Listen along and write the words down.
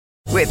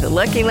With the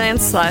Lucky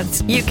Land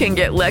Slots, you can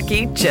get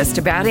lucky just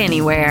about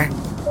anywhere.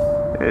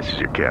 This is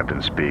your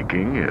captain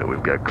speaking.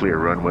 We've got clear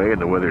runway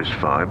and the weather's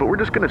fine, but we're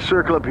just going to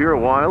circle up here a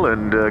while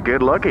and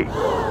get lucky.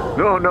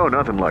 No,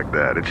 nothing like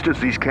that. It's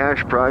just these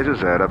cash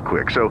prizes add up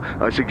quick. So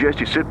I suggest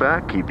you sit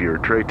back, keep your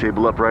tray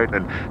table upright,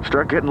 and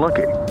start getting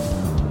lucky.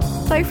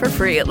 Play for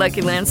free at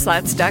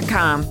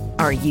LuckyLandSlots.com.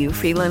 Are you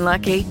feeling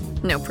lucky?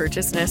 No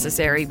purchase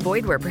necessary.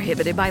 Void where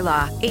prohibited by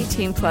law.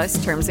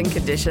 18+ terms and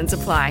conditions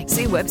apply.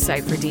 See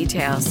website for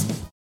details.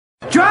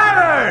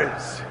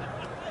 Drivers!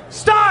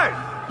 Start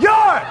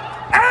your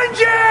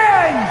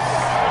engines!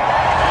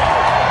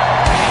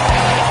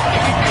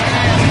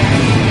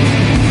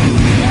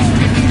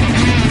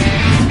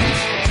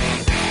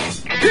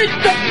 Get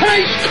the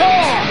pace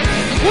car!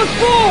 What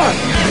for?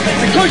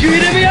 Because you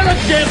hit every other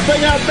damn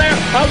thing out there,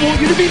 I want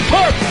you to be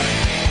perfect!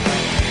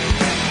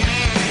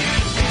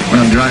 When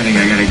I'm driving,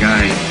 I got a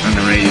guy on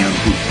the radio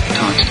who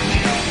talks to me.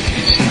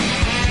 It's him.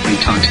 He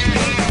talks to me.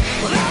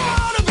 Well,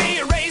 I wanna be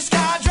a race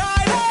car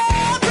driver.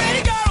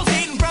 Pretty girls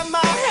eating from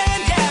my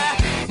hand, yeah.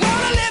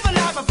 Wanna live a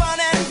life of fun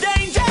and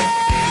danger.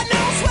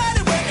 No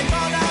sweating working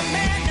for the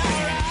man,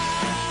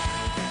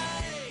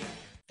 alright.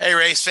 Hey,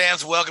 race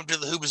fans, welcome to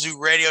the Hoobazoo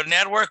Radio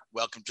Network.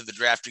 Welcome to the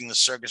Drafting the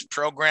Circus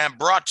program,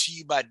 brought to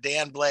you by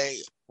Dan Blay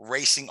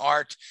Racing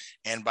Art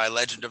and by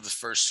Legend of the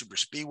First Super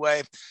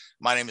Speedway.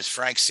 My name is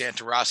Frank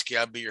Santoroski.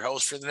 I'll be your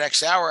host for the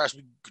next hour as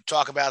we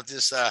talk about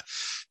this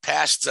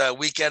past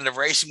weekend of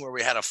racing where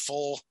we had a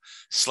full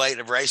slate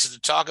of races to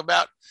talk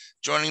about.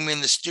 Joining me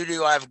in the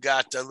studio, I've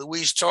got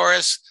Luis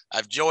Torres, I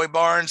have Joey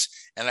Barnes,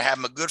 and I have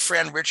my good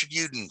friend Richard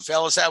Uden.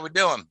 Fellas, how we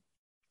doing?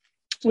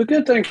 We're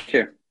good, thank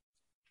you.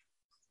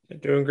 You're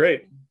doing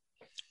great.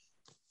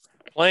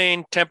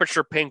 Playing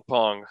temperature ping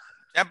pong.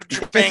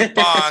 Temperature ping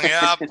pong,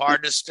 yeah,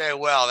 hard to stay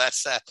well.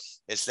 That's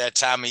it's that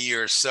time of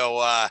year.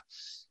 So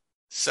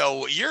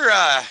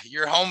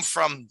you're home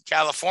from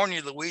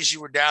California, Louise.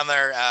 You were down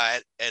there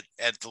at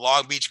the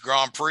Long Beach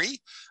Grand Prix,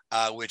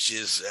 which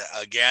is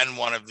again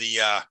one of the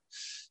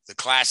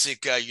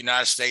classic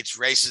United States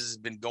races. Has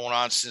been going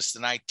on since the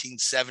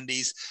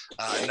 1970s.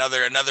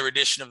 Another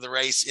edition of the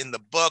race in the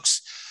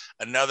books.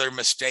 Another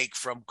mistake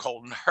from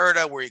Colton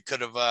Herta, where he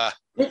could have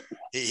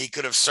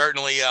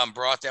certainly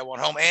brought that one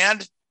home,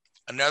 and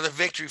another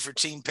victory for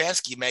Team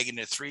Penske, making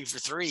it 3 for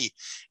 3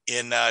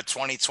 in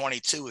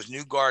 2022, with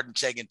Newgarden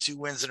taking 2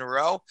 wins in a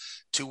row,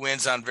 2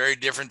 wins on very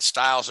different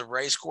styles of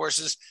race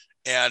courses,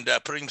 and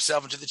putting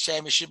himself into the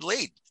championship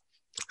lead.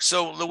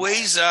 So,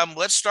 Louise,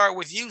 let's start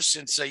with you,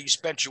 since you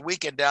spent your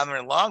weekend down there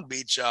in Long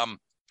Beach.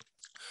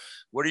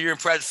 What are your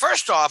impressions?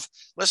 First off,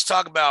 let's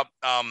talk about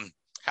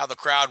how the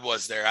crowd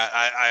was there.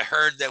 I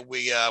heard that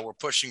we were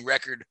pushing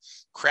record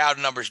crowd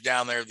numbers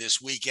down there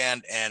this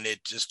weekend, and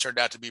it just turned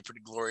out to be a pretty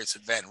glorious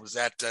event. Was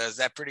that is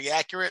that pretty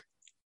accurate?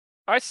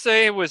 I'd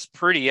say it was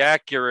pretty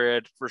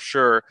accurate for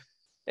sure.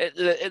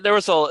 There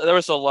was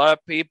a lot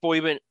of people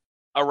even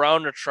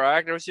around the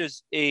track. There was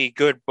just a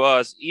good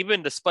buzz,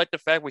 even despite the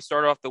fact we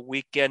started off the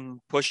weekend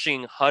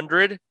pushing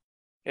 100,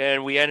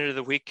 and we ended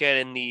the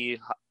weekend in the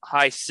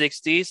high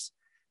 60s.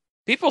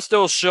 People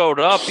still showed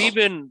up,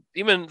 even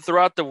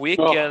throughout the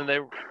weekend.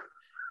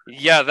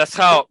 That's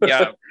how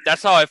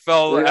I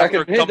felt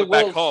after coming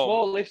back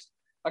home.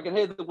 I can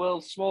hear the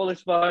world's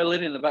smallest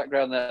violin in the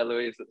background there,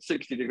 Louise, at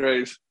 60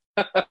 degrees.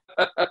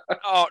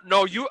 Oh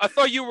no, I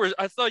thought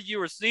you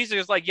were sneezing.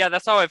 It's like, yeah,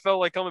 that's how I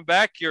felt like coming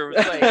back here.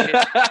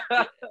 Like,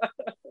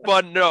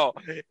 but no.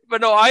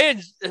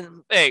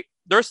 Hey,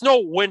 there's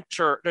no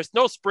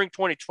spring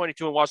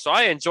 2022 in Washington, so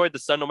I enjoyed the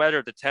sun no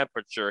matter the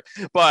temperature.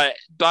 But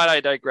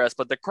I digress.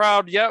 But the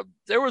crowd, yeah,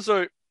 there was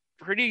a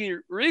really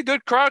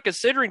good crowd,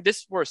 considering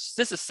this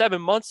is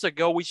 7 months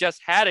ago. We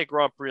just had a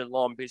Grand Prix in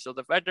Long Beach, so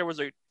the fact there was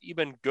a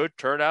even good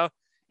turnout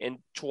and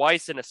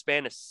twice in a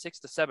span of 6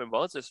 to 7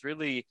 months is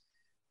really,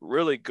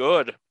 really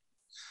good.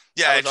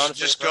 Yeah, it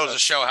just goes to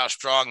show how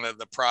strong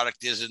the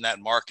product is in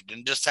that market,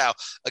 and just how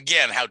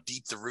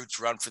deep the roots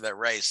run for that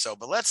race. So,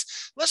 but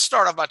let's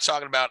start off by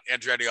talking about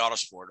Andretti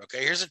Autosport.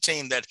 Okay, here's a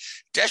team that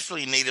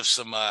desperately needed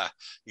some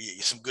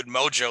good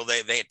mojo.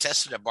 They had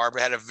tested at Barber,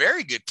 had a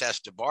very good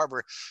test at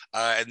Barber,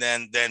 and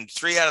then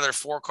 3 out of their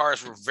 4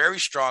 cars were very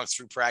strong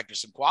through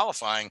practice and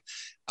qualifying.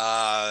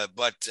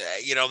 But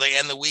they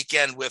end the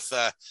weekend with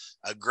a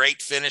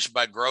great finish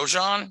by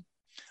Grosjean,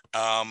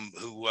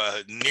 who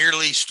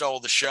nearly stole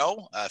the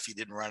show if he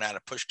didn't run out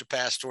of push to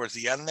pass towards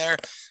the end there.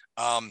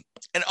 An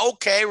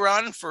okay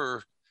run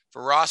for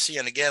Rossi,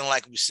 and again,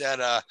 like we said,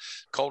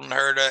 Colton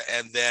Herta,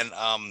 and then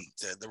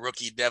the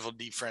rookie Devil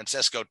Di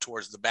Francesco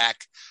towards the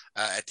back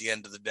at the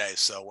end of the day.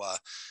 So,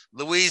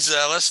 Louise,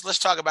 let's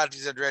talk about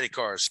these Andretti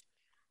cars.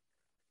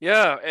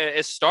 Yeah,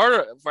 it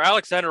started for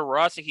Alexander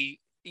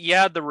Rossi.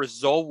 The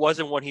result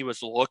wasn't what he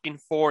was looking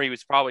for. He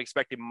was probably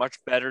expecting much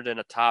better than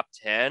a top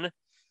 10,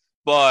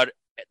 but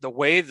the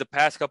way the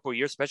past couple of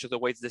years, especially the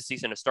way this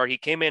season has started, he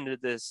came into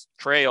this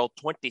trail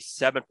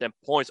 27th in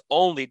points,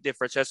 only Di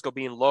Francesco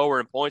being lower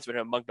in points than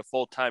him among the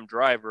full-time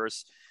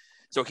drivers.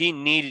 So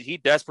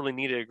he desperately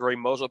needed a great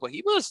mojo, but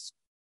he was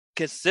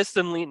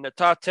consistently in the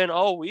top 10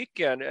 all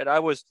weekend. And I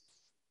was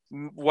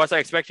was I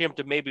expecting him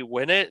to maybe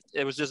win it?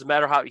 It was just a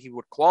matter of how he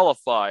would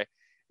qualify.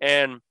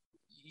 And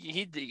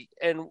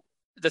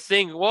the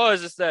thing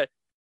is that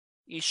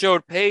he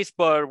showed pace,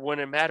 but when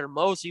it mattered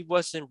most, he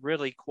wasn't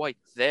really quite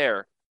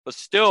there. But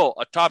still,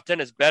 a top 10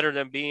 is better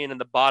than being in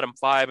the bottom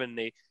 5 in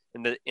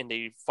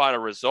the final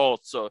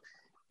result. So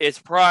it's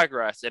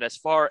progress. And as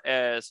far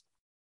as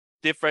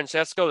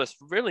DeFrancesco, there's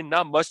really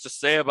not much to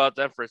say about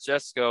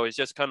DeFrancesco. He's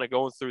just kind of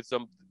going through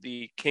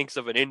the kinks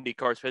of an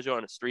IndyCar, especially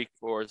on a street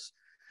course.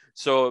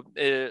 So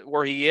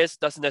where he is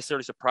doesn't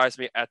necessarily surprise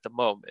me at the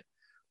moment.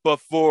 But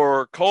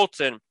for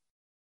Colton,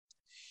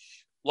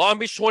 Long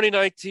Beach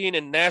 2019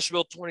 and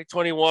Nashville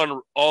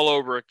 2021 all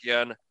over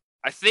again.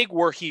 I think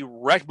where he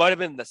wrecked might have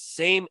been the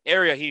same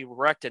area he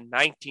wrecked in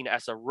 19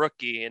 as a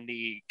rookie in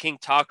the King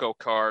Taco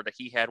car that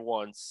he had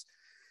once.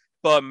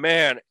 But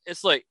man,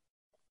 it's like,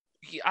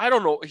 I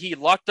don't know. He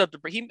locked up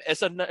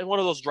it's one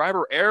of those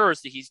driver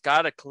errors that he's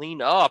got to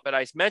clean up. And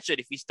I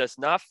mentioned if he does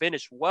not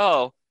finish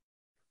well,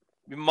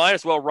 we might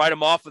as well write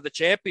him off of the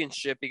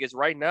championship, because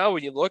right now,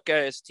 when you look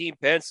at his team,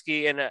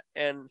 Penske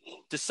and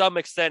to some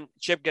extent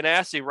Chip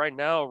Ganassi right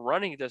now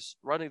running this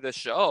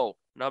show.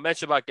 Now I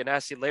mentioned about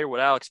Ganassi later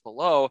with Alex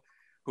Palou,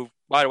 who,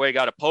 by the way,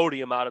 got a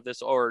podium out of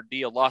this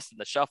ordeal, lost in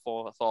the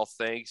shuffle with all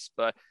things.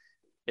 But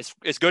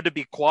it's good to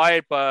be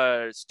quiet,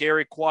 but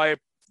scary quiet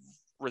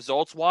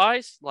results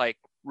wise, like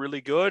really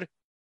good,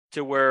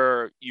 to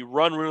where you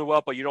run really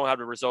well, but you don't have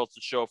the results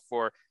to show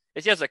for.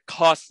 It's just a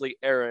costly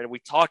error, and we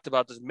talked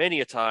about this many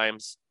a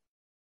times.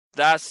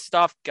 That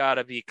stuff got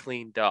to be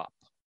cleaned up.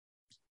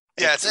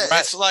 Yeah,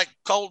 it's like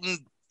Colton.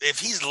 If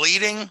he's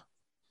leading,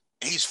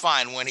 he's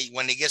fine. When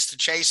he gets to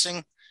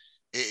chasing,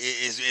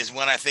 is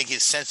when I think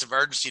his sense of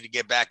urgency to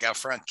get back out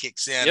front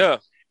kicks in. Yeah,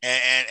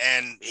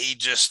 and he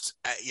just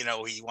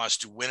he wants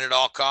to win at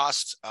all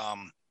costs.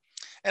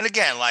 And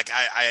again, like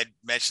I had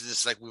mentioned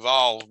this, like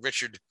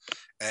Richard.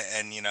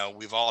 And,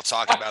 we've all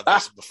talked about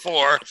this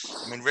before.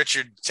 I mean,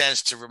 Richard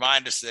tends to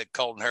remind us that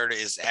Colton Herta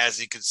is as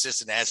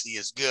inconsistent as he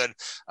is good,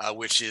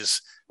 which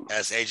is,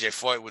 as AJ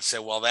Foyt would say,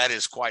 well, that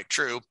is quite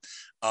true.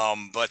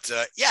 But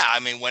I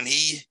mean, when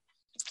he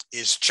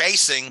is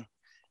chasing,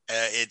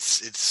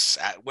 it's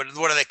what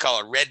do they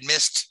call it? Red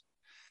mist.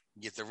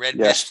 You get the red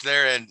mist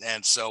there.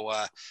 And so,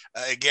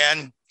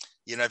 again,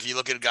 if you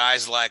look at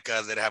guys like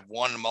that have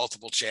won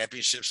multiple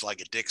championships, like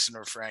a Dixon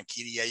or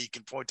Franchitti, you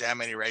can point to how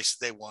many races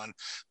they won,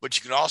 but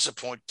you can also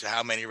point to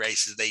how many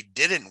races they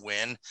didn't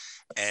win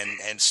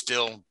and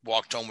still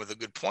walked home with a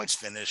good points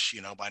finish,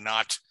 by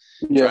not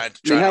trying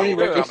to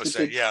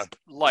overcompensate.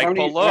 Like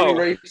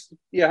Palou.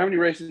 How many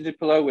races did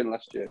Palou win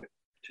last year?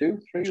 2,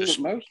 3 was at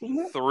most,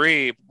 wasn't it?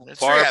 3.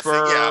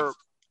 Barber,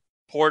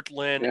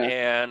 Portland,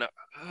 and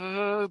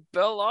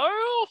Belle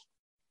Isle?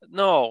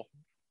 No.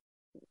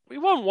 We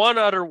won one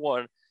other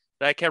one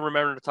that I can't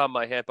remember at the top of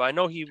my head, but I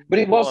know he. But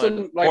it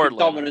wasn't like Portland.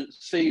 a dominant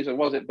season,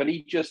 was it? But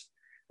he just,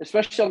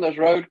 especially on those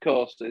road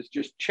courses,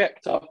 just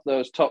checked off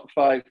those top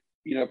 5,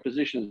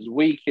 positions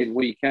week in,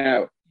 week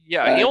out.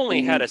 Yeah, he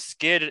only had a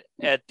skid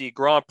at the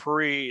Grand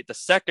Prix, the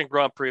second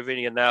Grand Prix of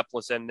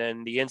Indianapolis, and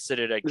then the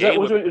incident at That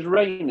was when it was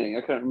raining.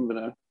 I can't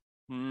remember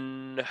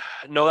now.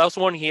 No, that was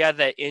when he had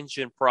that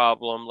engine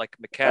problem, like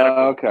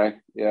mechanical. Okay,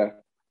 yeah.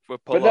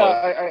 But no,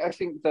 I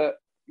think that.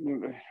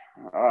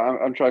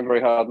 I'm trying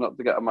very hard not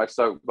to get on my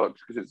soapbox,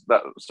 because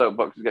that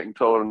soapbox is getting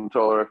taller and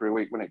taller every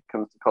week when it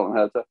comes to Colton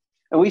Herta.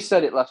 And we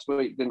said it last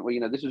week, didn't we?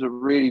 This is a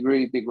really,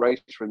 really big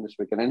race for him this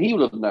weekend. And he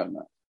will have known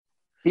that.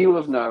 He will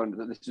have known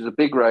that this is a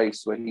big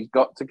race where he's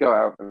got to go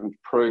out and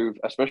prove,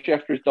 especially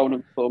after his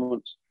dominant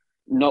performance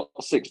not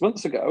 6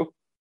 months ago,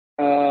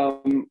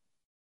 that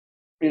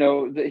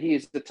he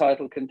is the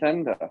title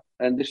contender.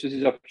 And this was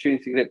his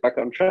opportunity to get back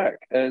on track.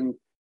 And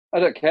I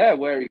don't care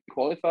where he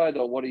qualified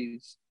or what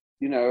he's,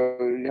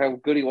 how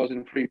good he was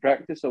in free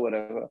practice or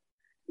whatever.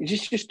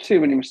 It's just too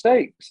many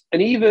mistakes. And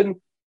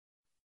even,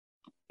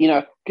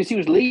 because he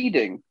was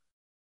leading,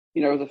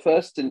 the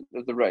first of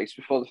the race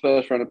before the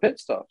first round of pit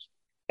stops.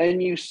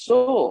 And you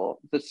saw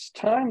this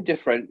time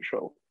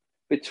differential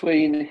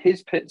between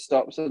his pit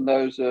stops and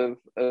those of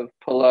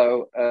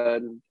Palou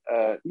and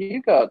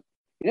Newgard.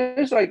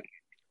 It's like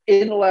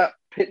in-lap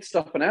pit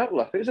stop and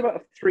out-lap. It was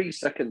about a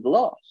 3-second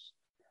loss.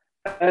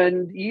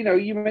 And,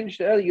 you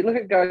mentioned earlier, you look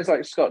at guys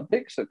like Scott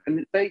Dixon,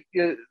 and they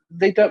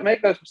don't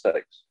make those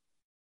mistakes.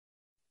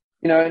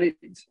 And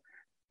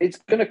it's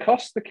going to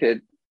cost the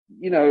kid.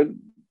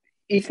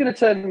 He's going to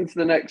turn into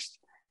the next,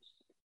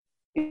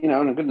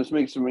 and goodness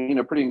me, some,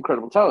 pretty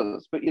incredible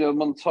talents. But,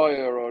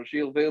 Montoya or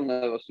Gilles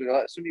Villeneuve or something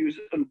like that, somebody who's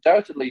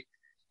undoubtedly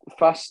the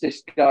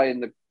fastest guy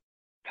in the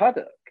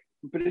paddock.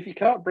 But if you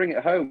can't bring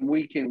it home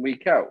week in,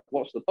 week out,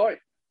 what's the point?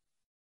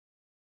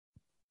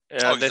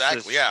 Yeah,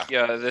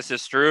 this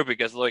is true,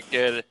 because look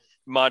at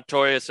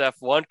Montoya's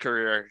F1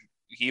 career.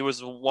 He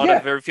was one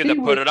of very few that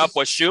put it up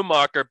with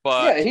Schumacher,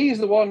 but he's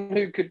the one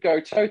who could go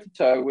toe to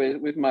toe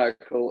with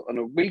Michael on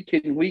a week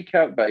in, week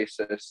out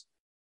basis,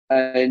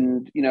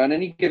 and on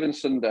any given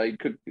Sunday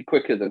could be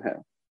quicker than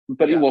him.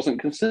 But he wasn't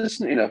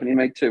consistent enough, and he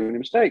made too many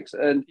mistakes.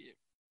 And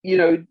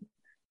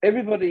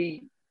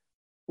everybody,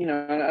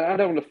 and I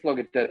don't want to flog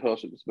a dead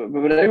horse at this, but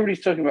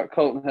everybody's talking about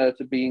Colton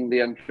Herta being the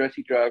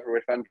Andretti driver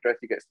if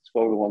Andretti gets this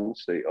Formula One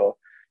seat, or,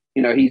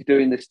 he's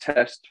doing this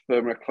test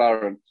for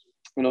McLaren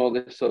and all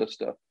this sort of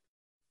stuff.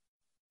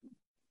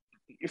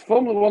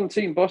 Formula One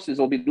team bosses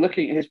will be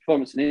looking at his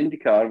performance in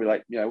IndyCar and be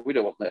like, we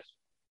don't want this.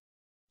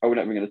 Or we're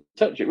not even going to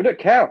touch it. We don't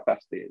care how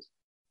fast he is.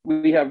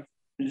 We have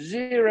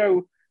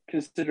zero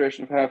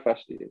consideration of how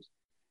fast he is.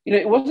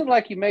 It wasn't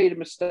like he made a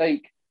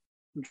mistake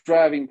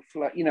driving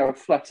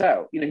flat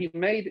out. He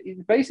made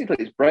basically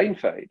his brain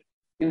fade.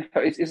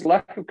 It's his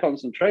lack of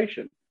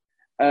concentration,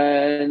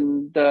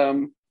 and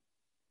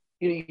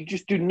you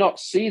just do not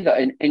see that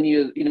in any.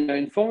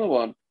 In Formula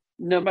One,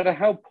 no matter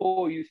how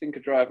poor you think a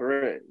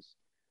driver is,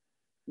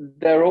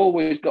 they're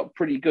always got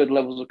pretty good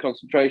levels of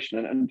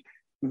concentration, and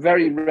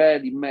very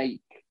rarely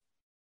make.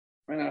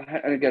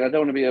 And again, I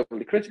don't want to be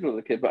overly critical of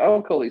the kid, but I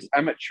would call these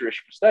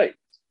amateurish mistakes.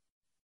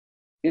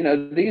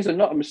 These are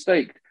not a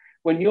mistake.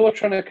 When you're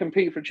trying to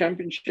compete for a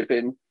championship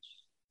in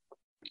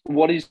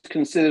what is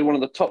considered one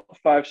of the top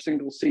 5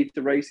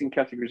 single-seater racing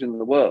categories in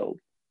the world,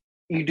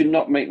 you do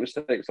not make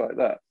mistakes like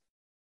that.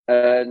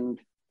 And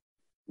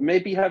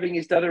maybe having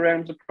his dad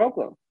around is a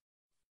problem.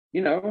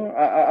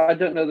 I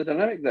don't know the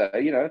dynamic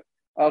there.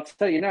 I'll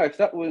tell you now, if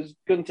that was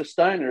Gunter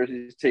Steiner as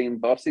his team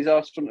boss, his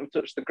arse wouldn't have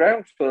touched the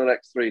ground for the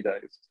next 3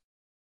 days.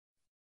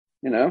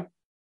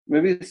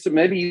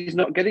 Maybe he's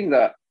not getting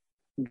that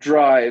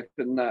drive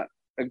and that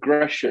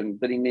aggression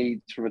that he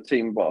needs from a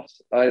team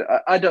boss.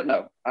 I don't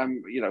know.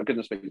 I'm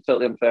goodness me, it's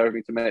totally unfair of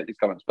me to make these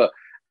comments, but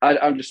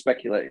I'm just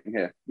speculating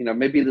here.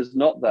 Maybe there's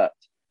not that.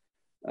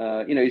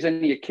 He's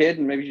only a kid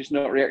and maybe just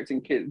not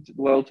reacting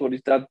well to what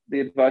his dad, the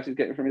advice he's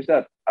getting from his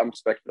dad. I'm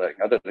speculating.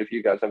 I don't know if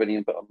you guys have any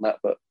input on that,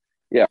 but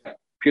yeah,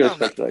 pure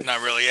speculation.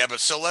 Not really, yeah. But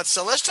so let's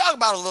talk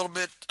about a little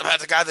bit about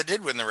the guy that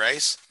did win the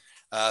race,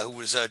 who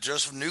was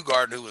Joseph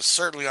Newgarden, who was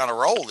certainly on a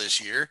roll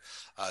this year.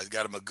 He's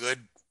got him a good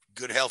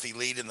healthy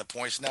lead in the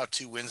points now,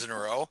 2 wins in a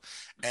row,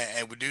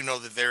 and we do know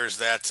that there's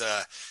that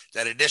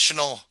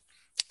additional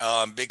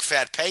big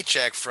fat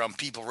paycheck from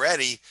People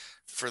Ready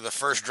for the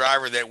first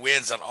driver that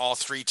wins on all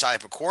 3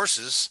 type of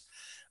courses.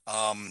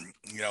 A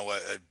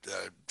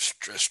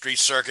street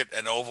circuit,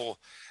 an oval,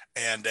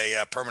 and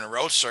a permanent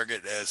road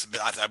circuit.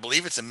 I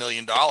believe it's $1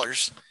 million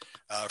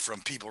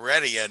from People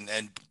Ready, and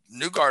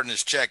Newgarden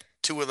has checked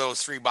 2 of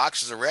those 3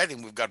 boxes already,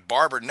 and we've got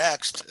Barber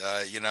next.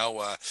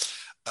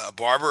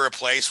 Barber, a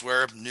place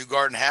where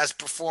Newgarden has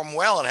performed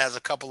well and has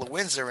a couple of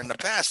wins there in the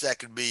past. That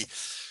could be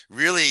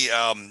really,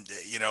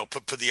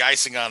 put the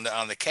icing on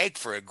the cake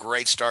for a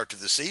great start to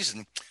the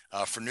season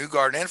for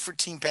Newgarden and for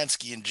Team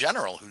Penske in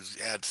general, who's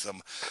had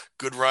some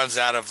good runs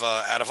out of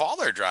all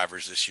their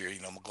drivers this year.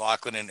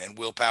 McLaughlin and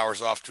Will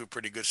Powers off to a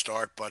pretty good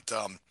start. But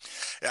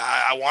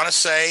I want to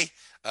say,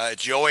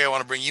 Joey, I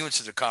want to bring you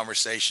into the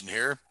conversation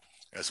here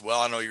as well.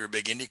 I know you're a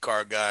big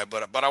IndyCar guy,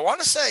 but I want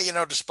to say,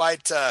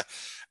 despite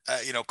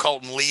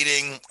Colton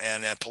leading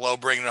and Palou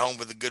bringing it home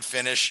with a good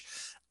finish,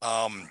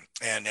 and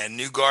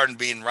Newgarden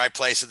being in the right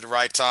place at the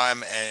right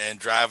time and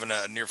driving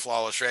a near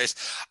flawless race,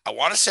 I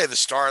want to say the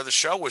star of the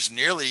show was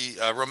nearly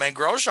Romain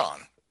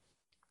Grosjean.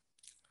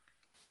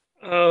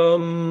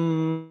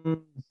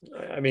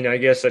 I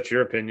guess that's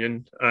your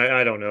opinion.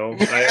 I don't know.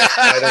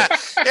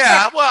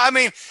 Yeah,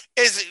 well,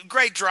 it's a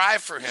great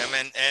drive for him,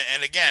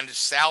 and again,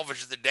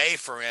 salvage the day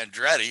for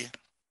Andretti.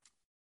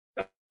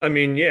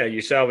 Yeah,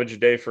 you salvage a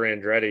day for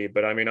Andretti,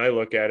 but I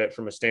look at it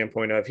from a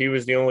standpoint of he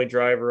was the only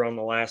driver on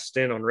the last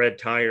stint on red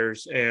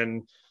tires.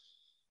 And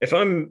if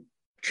I'm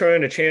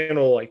trying to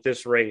channel like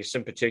this race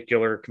in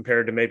particular,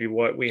 compared to maybe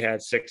what we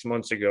had 6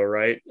 months ago,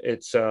 right?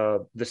 It's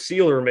the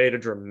sealer made a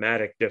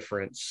dramatic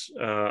difference.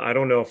 I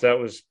don't know if that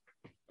was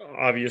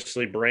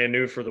obviously brand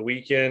new for the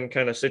weekend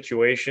kind of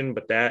situation,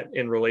 but that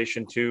in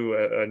relation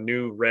to a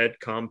new red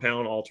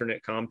compound,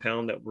 alternate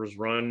compound that was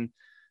run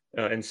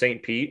in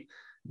St. Pete,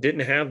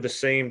 didn't have the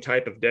same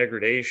type of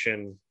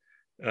degradation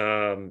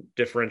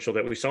differential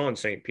that we saw in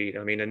St. Pete.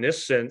 In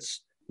this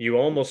sense, you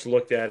almost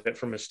looked at it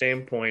from a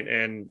standpoint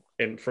and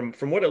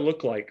from what it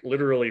looked like,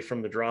 literally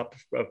from the drop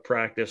of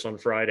practice on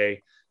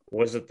Friday,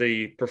 was that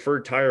the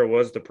preferred tire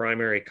was the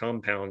primary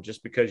compound,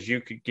 just because you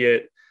could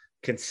get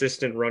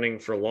consistent running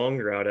for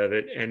longer out of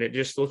it. And it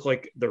just looked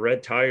like the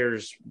red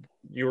tires,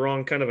 you were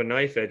on kind of a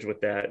knife edge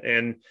with that.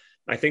 And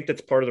I think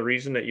that's part of the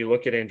reason that you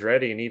look at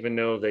Andretti, and even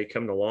though they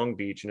come to Long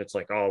Beach and it's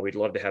like, oh, we'd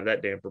love to have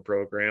that damper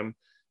program,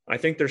 I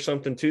think there's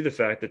something to the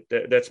fact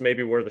that that's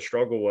maybe where the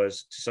struggle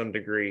was to some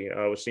degree.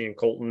 I was seeing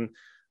Colton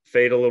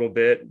fade a little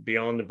bit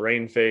beyond the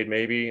brain fade,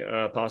 maybe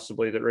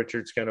possibly that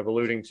Richard's kind of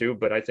alluding to.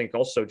 But I think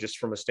also just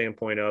from a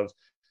standpoint of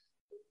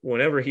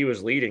whenever he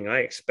was leading, I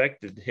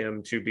expected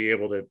him to be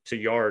able to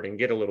yard and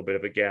get a little bit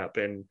of a gap.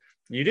 And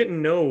you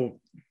didn't know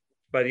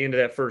by the end of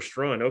that first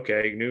run,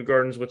 okay,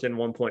 Newgarden's within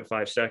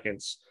 1.5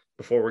 seconds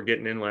before we're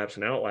getting in laps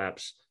and out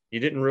laps. You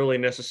didn't really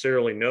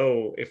necessarily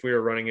know if we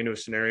were running into a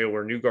scenario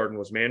where Newgarden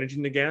was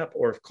managing the gap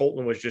or if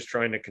Colton was just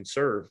trying to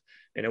conserve.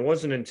 And it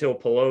wasn't until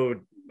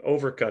Palou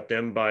overcut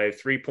them by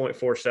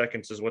 3.4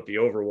 seconds is what the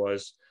over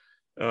was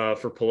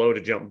for Palou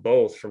to jump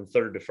both from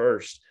third to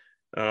first.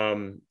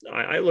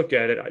 I look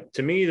at it,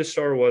 to me, the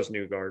star was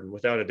Newgarden,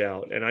 without a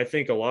doubt. And I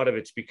think a lot of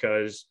it's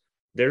because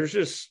there's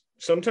just,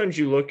 sometimes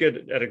you look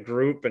at a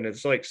group and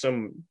it's like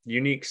some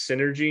unique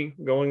synergy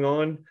going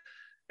on.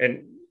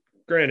 And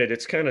granted,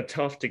 it's kind of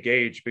tough to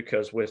gauge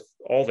because with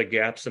all the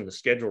gaps in the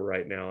schedule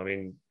right now, I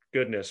mean,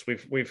 goodness,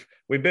 we've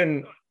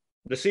been,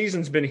 the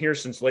season's been here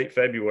since late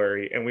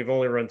February and we've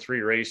only run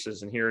 3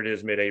 races and here it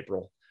is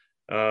mid-April,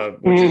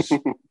 which is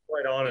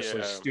quite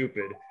honestly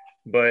stupid.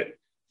 But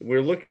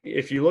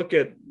if you look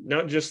at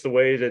not just the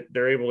way that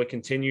they're able to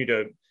continue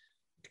to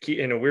keep,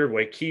 in a weird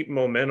way, keep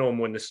momentum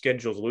when the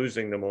schedule's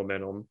losing the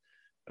momentum,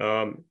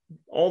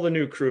 all the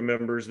new crew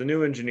members, the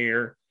new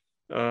engineer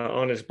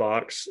on his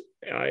box,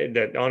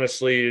 that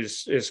honestly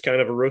is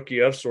kind of a rookie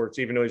of sorts,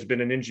 even though he's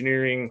been an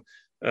engineering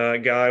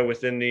guy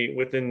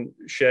within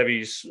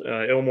Chevy's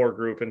Ilmore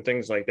group and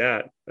things like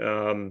that.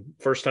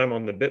 First time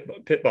on the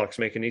pit box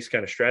making these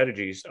kind of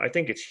strategies. I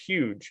think it's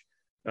huge.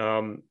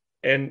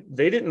 And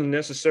they didn't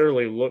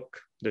necessarily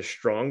look the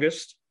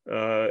strongest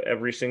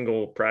every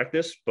single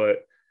practice, but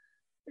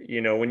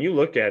when you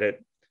look at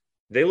it,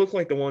 they look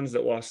like the ones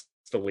that lost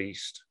the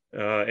least.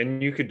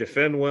 And you could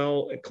defend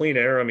well, clean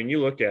air. I mean, you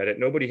look at it,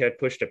 nobody had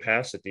pushed a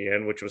pass at the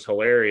end, which was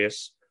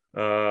hilarious.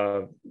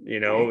 You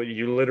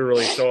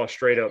literally saw a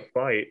straight up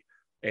fight.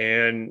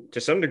 And to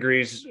some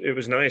degrees, it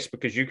was nice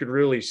because you could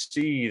really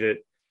see that,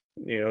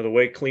 the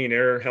way clean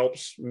air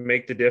helps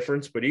make the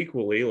difference, but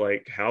equally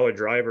like how a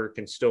driver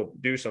can still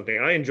do something.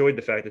 I enjoyed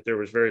the fact that there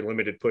was very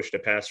limited push to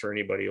pass for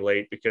anybody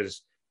late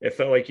because it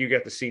felt like you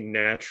got to see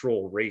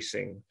natural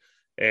racing,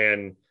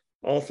 and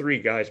all 3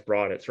 guys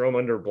brought it. Throw them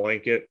under a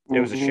blanket. It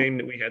was a shame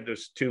that we had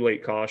those 2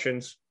 late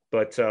cautions,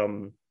 but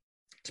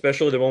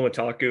especially the one with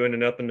Taku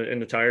ending up in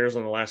the tires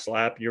on the last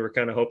lap. You were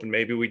kind of hoping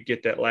maybe we'd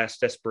get that last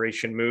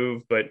desperation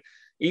move, but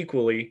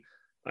equally,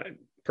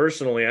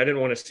 personally, I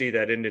didn't want to see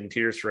that end in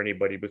tears for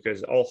anybody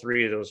because all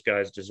 3 of those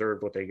guys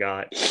deserved what they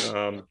got.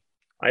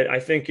 I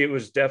think it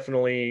was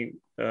definitely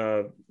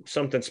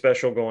something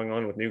special going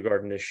on with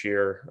Newgarden this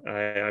year.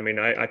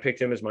 I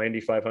picked him as my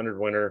Indy 500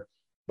 winner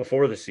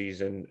before the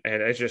season,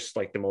 and it's just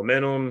like the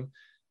momentum,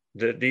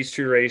 these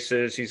 2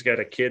 races. He's got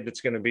a kid that's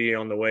going to be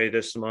on the way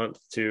this month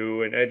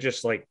too, and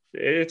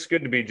it's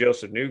good to be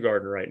Joseph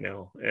Newgarden right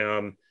now.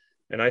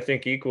 And I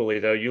think equally,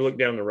 though, you look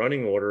down the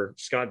running order,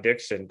 Scott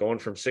Dixon going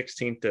from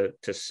 16th to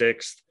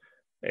 6th,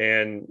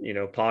 and,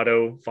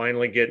 Pato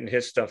finally getting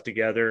his stuff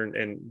together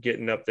and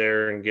getting up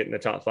there and getting the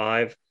top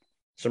 5.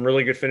 Some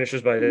really good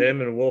finishes by them,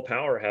 and Will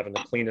Power having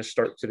the cleanest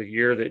start to the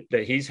year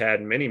that he's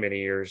had in many, many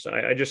years.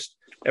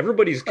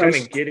 Everybody's kind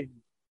of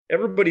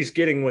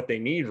getting what they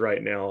need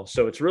right now.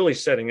 So it's really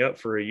setting up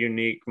for a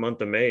unique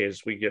month of May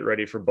as we get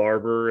ready for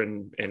Barber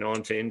and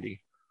on to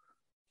Indy.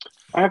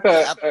 I have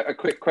a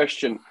quick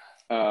question.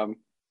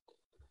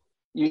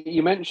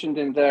 You mentioned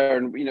in there,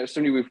 and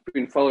somebody we've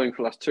been following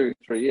for the last 2 or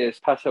 3 years,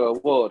 Pato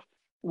O'Ward.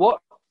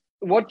 What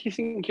do you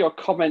think your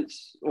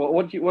comments?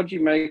 What do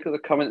you make of the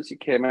comments he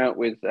came out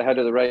with ahead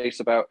of the race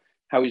about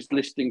how he's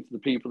listening to the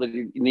people that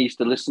he needs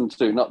to listen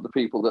to, not the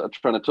people that are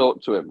trying to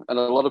talk to him? And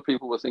a lot of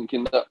people were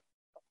thinking that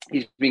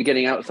he's been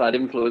getting outside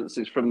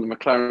influences from the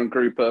McLaren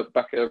group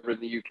back over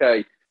in the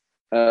UK,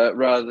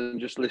 rather than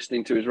just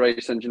listening to his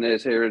race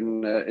engineers here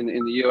in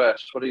the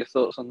US. What are your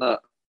thoughts on that?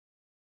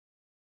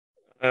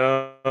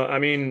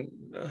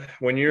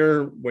 When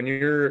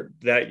you're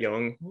that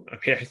young,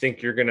 I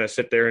think you're going to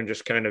sit there and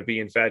just kind of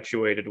be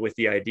infatuated with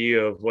the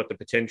idea of what the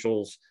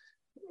potentials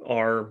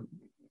are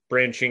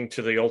branching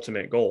to the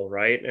ultimate goal.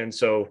 Right. And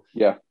so,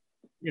 yeah,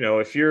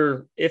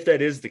 if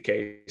that is the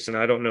case, and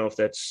I don't know if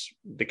that's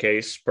the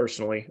case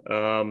personally,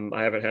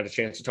 I haven't had a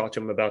chance to talk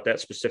to him about that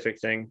specific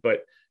thing,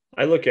 but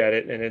I look at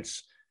it and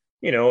it's,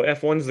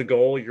 F1's the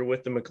goal. You're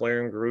with the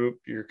McLaren group.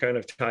 You're kind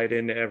of tied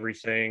into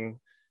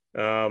everything.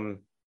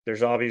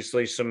 There's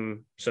obviously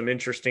some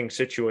interesting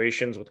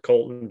situations with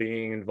Colton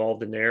being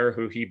involved in there,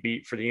 who he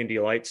beat for the Indy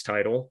Lights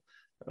title.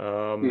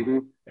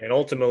 And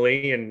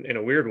ultimately, in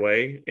a weird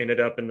way, ended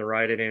up in the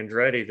ride at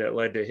Andretti that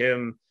led to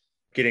him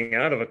getting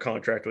out of a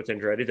contract with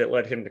Andretti, that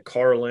led him to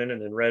Carlin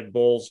and then Red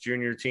Bull's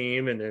junior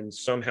team, and then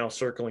somehow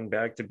circling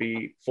back to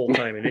be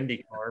full-time in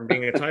IndyCar and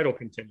being a title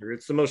contender.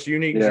 It's the most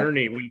unique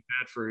journey we've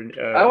had for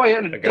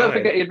don't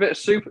forget you had a bit of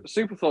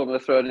super formula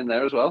thrown in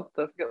there as well.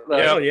 Don't forget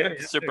that. Yeah.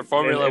 Super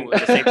formula at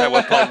the same time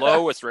with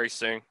Palou was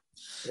racing.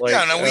 We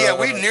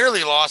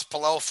nearly lost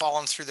Palou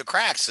falling through the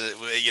cracks, a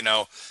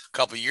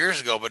couple of years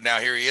ago, but now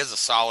here he is, a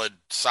solid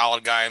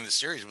guy in the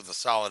series with a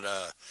solid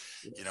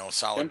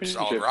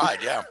solid ride.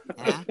 Yeah.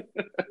 Mm-hmm.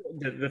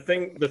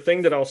 The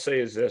thing that I'll say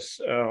is this,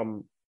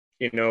 in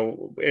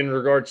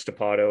regards to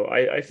Pato,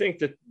 I think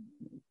that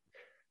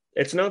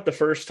it's not the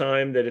first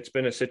time that it's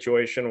been a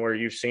situation where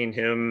you've seen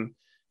him.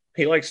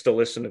 He likes to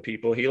listen to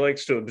people. He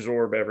likes to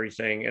absorb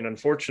everything. And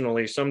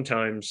unfortunately,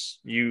 sometimes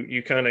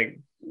you kind of,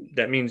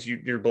 that means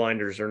your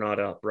blinders are not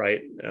up.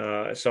 Right.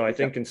 So I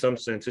think in some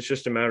sense, it's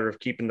just a matter of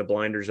keeping the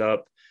blinders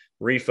up,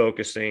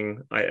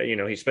 refocusing.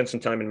 He spent some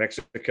time in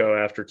Mexico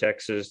after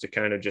Texas to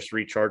kind of just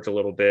recharge a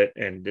little bit.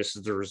 And this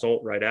is the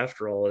result right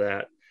after all of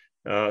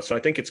that. So I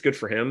think it's good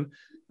for him.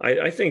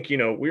 I think, you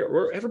know,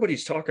 we're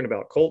everybody's talking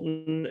about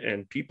Colton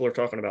and people are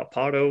talking about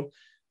Pato.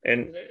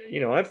 And, you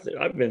know,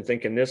 I've been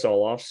thinking this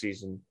all off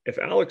season. If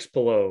Alex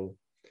Palou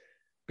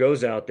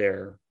goes out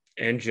there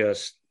and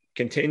just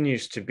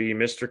continues to be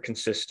Mr.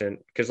 Consistent,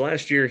 because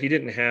last year he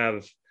didn't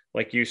have,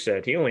 like you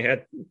said, he only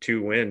had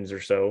 2 wins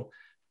or so.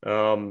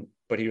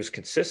 But he was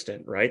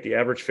consistent, right? The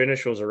average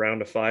finish was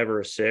around a 5 or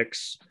a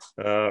 6,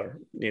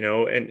 you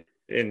know, and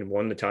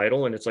won the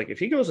title. And it's like, if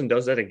he goes and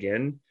does that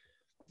again,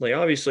 like,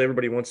 obviously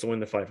everybody wants to win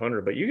the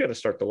 500, but you got to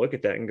start to look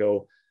at that and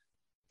go,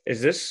 is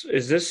this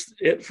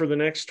it for the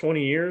next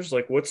 20 years?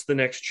 Like, what's the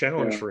next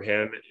challenge for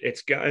him?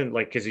 It's gotten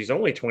like, cause he's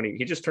only 20,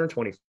 he just turned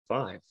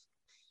 25.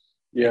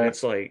 Yeah. And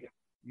it's like,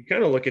 you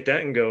kind of look at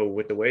that and go,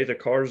 with the way the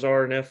cars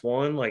are in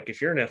F1, like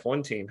if you're an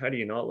F1 team, how do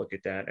you not look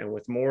at that? And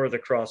with more of the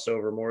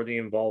crossover, more of the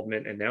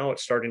involvement, and now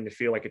it's starting to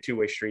feel like a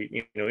two-way street.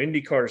 You know,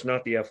 IndyCar is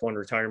not the F1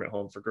 retirement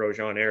home for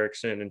Grosjean,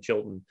 Ericsson, and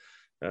Chilton.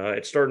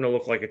 It's starting to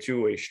look like a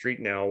two-way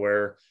street now,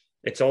 where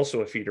it's also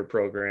a feeder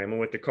program. And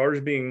with the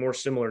cars being more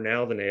similar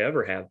now than they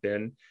ever have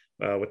been,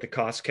 with the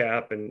cost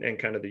cap and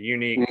kind of the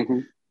unique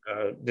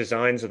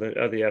designs of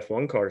the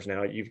F1 cars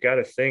now, you've got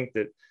to think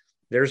that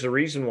there's a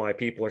reason why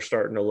people are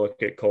starting to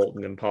look at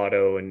Colton and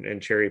Pato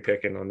and cherry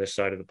picking on this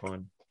side of the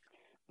pond.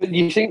 But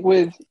you think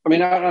I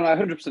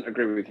 100%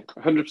 agree with you.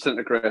 100%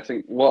 agree. I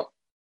think what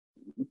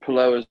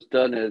Palou has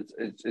done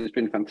is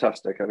been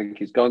fantastic. I think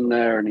he's gone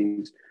there and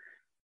he's,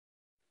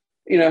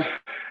 you know,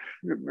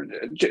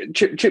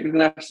 Chip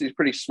Ganassi is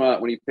pretty smart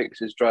when he picks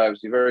his drivers.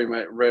 He very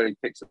rarely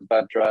picks a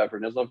bad driver,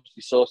 and there's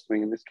obviously saw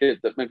something in this kid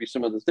that maybe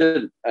some others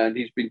didn't, and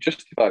he's been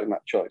justified in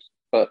that choice.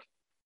 But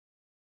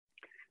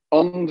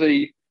on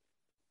the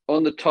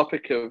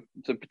topic of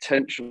the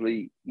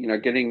potentially, you know,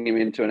 getting him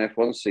into an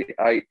F1 seat,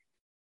 I'd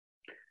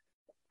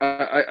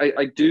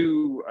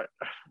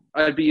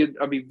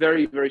be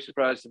very, very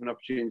surprised if an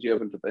opportunity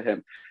opened up for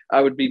him.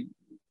 I would be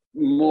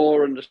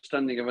more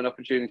understanding of an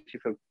opportunity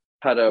for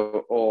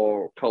Pato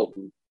or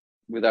Colton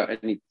without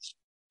any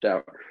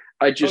doubt.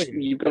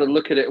 You've got to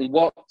look at it and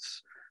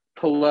what's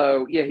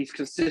Palou. Yeah, he's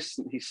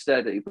consistent, he's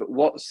steady, but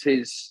what's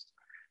he's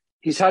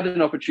had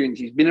an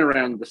opportunity. He's been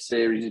around the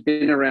series. He's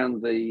been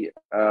around the,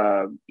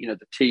 you know,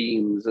 the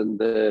teams and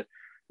the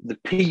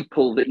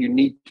people that you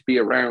need to be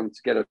around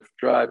to get a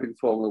drive in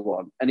Formula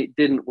One. And it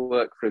didn't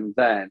work for him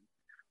then.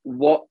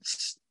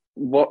 What's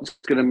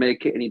going to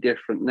make it any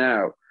different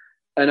now?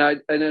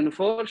 And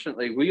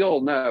unfortunately, we all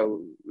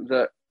know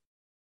that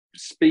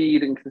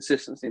speed and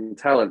consistency and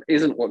talent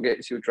isn't what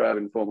gets you a drive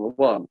in Formula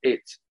One.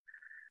 It's,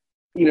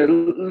 you know,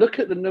 look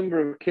at the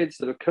number of kids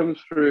that have come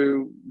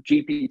through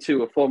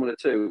GP2 or Formula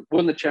 2,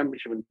 won the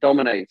championship and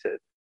dominated.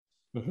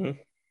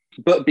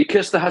 But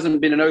because there hasn't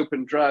been an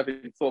open drive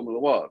in Formula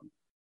 1,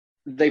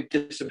 they've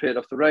disappeared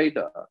off the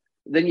radar.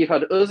 Then you've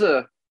had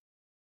other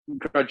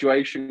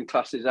graduation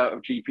classes out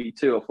of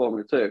GP2 or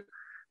Formula 2,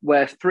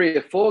 where 3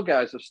 or 4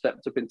 guys have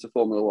stepped up into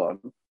Formula 1,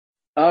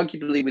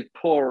 arguably with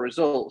poor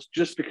results,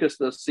 just because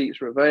those seats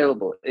were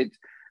available.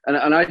 And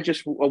I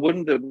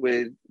wonder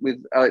with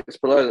Alex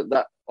Palou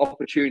that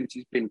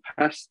opportunity's been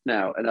passed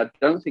now, and I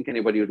don't think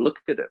anybody would look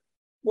at it.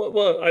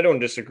 Well, I don't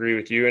disagree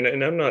with you,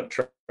 and I'm not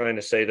trying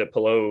to say that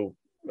Palou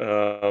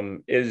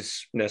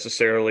is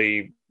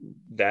necessarily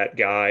that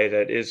guy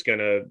that is going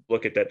to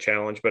look at that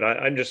challenge, but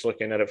I'm just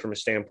looking at it from a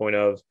standpoint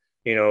of,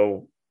 you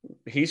know,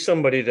 he's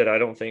somebody that I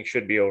don't think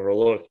should be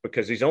overlooked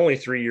because he's only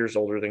 3 years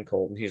older than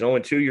Colton. He's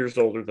only 2 years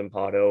older than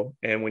Pato,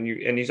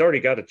 and he's already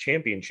got a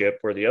championship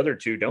where the other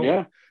two don't.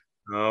 Yeah.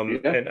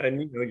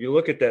 And you know, you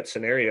look at that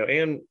scenario,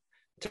 and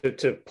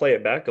to play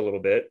it back a little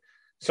bit,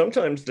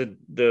 sometimes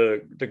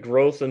the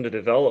growth and the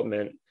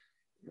development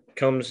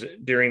comes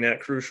during that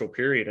crucial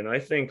period. And I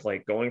think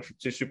like going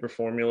to Super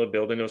Formula,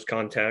 building those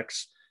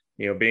contacts,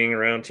 you know, being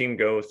around Team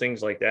Go,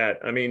 things like that.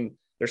 I mean,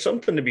 there's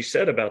something to be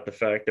said about the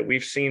fact that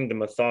we've seen the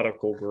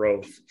methodical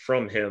growth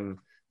from him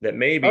that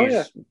maybe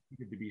is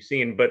to be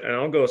seen. But, and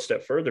I'll go a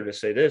step further to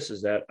say this,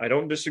 is that I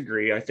don't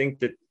disagree. I think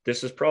that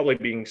this is probably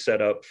being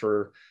set up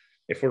for,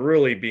 if we're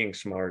really being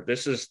smart,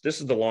 this is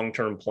the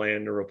long-term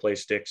plan to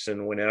replace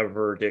Dixon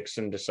whenever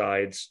Dixon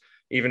decides,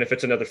 even if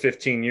it's another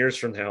 15 years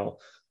from now.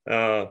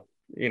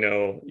 You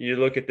know, you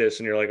look at this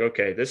and you're like,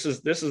 okay, this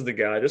is the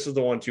guy, this is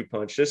the 1-2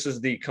 punch, this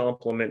is the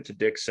complement to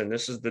Dixon,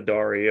 this is the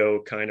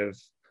Dario kind of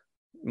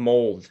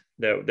mold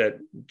that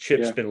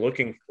Chip's been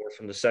looking for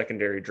from the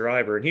secondary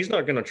driver, and he's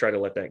not going to try to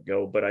let that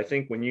go. But I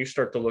think when you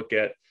start to look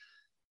at,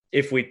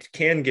 if we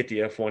can get the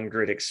F1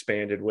 grid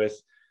expanded with,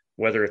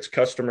 whether it's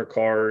customer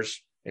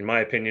cars, in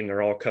my opinion,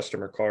 they're all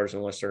customer cars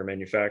unless they're a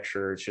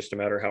manufacturer. It's just a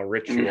matter of how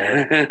rich you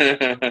are. But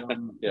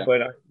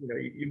you know,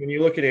 when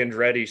you look at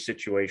Andretti's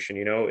situation,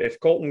 you know, if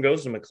Colton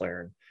goes to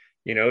McLaren,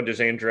 you know, does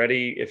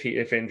Andretti,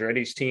 if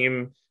Andretti's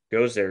team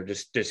goes there,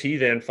 does he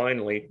then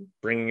finally,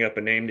 bringing up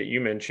a name that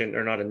you mentioned,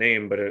 or not a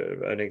name, but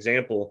an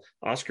example,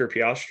 Oscar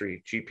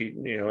Piastri, GP,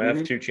 you know,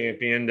 F2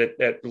 champion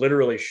that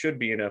literally should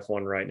be in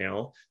F1 right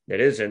now,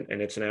 that isn't,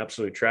 and it's an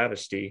absolute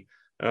travesty.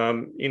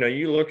 You know,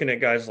 you looking at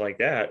guys like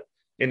that,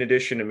 in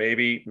addition to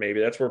maybe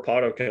that's where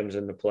Pato comes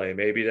into play.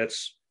 Maybe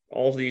that's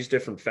all these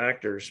different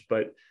factors.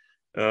 But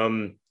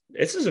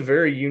this is a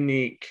very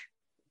unique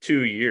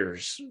 2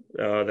 years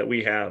that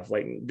we have.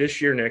 Like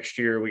this year, next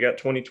year, we got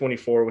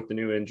 2024 with the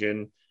new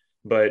engine.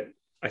 But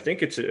I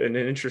think it's an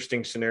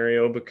interesting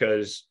scenario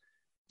because,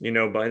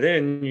 by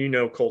then,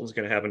 Colton's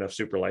going to have enough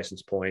super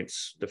license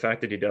points. The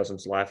fact that he doesn't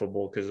is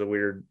laughable because the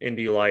weird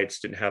Indy Lights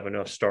didn't have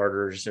enough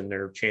starters in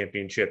their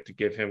championship to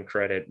give him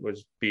credit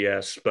was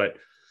BS. But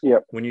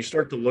when you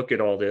start to look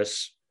at all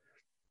this,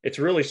 it's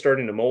really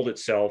starting to mold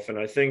itself. And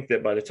I think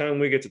that by the time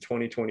we get to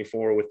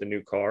 2024 with the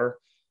new car,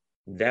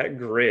 that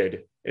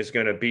grid is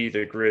going to be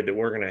the grid that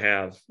we're going to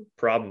have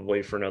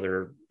probably for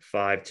another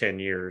 5-10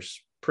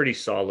 years, pretty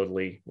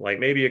solidly. Like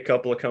maybe a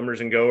couple of comers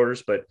and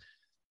goers, but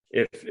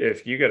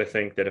if you got to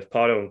think that if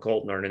Pato and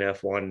Colton aren't in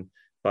F1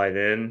 by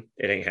then,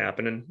 it ain't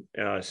happening.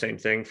 Same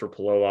thing for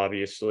Palou,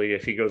 obviously.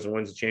 If he goes and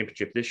wins the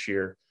championship this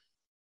year,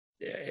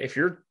 if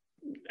you're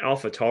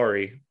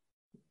AlphaTauri,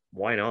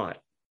 why not?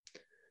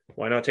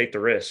 Why not take the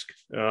risk?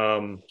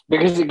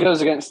 Because it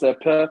goes against their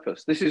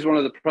purpose. This is one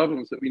of the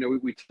problems that we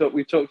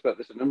talked about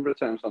this a number of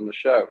times on the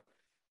show.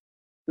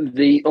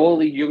 All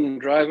the young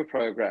driver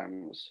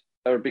programs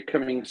are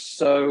becoming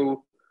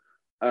so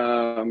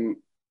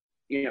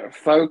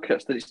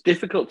focused that it's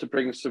difficult to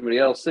bring somebody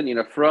else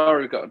in.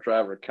 Ferrari got a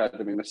driver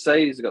academy,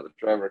 Mercedes got the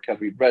driver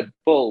academy, Red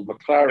Bull,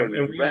 McLaren,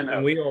 and Renault.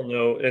 And we all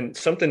know, and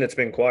something that's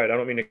been quiet. I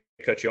don't mean to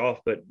cut you off,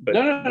 but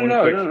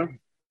no.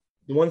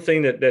 The one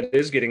thing that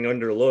is getting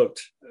underlooked,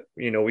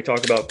 we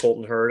talk about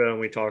Colton Herta and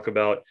we talk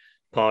about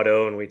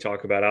Pato and we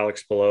talk about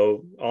Alex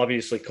Palou.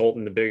 Obviously,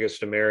 Colton, the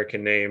biggest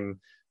American name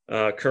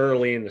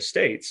currently in the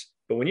States.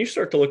 But when you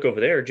start to look over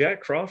there,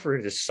 Jack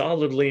Crawford is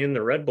solidly in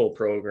the Red Bull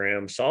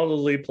program,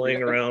 solidly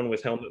playing around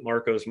with Helmut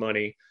Marko's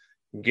money,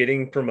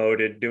 getting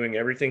promoted, doing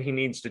everything he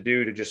needs to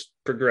do to just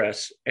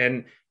progress.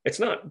 And it's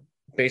not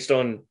based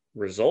on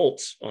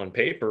results on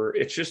paper.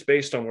 It's just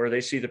based on where they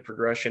see the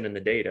progression in the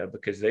data,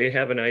 because they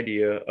have an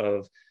idea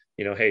of,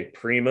 hey,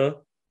 Prima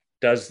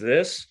does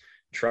this,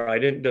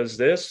 Trident does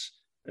this,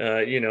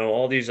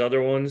 all these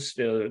other ones,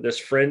 this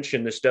French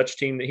and this Dutch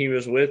team that he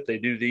was with, they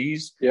do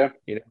these,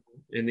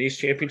 in these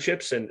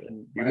championships, and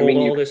you mold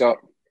all this.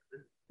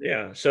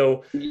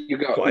 So you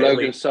got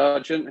Logan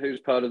Sargent, who's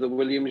part of the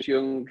Williams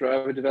Young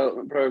Driver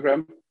Development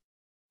Program.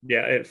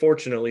 Yeah, and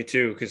fortunately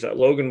too, because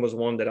Logan was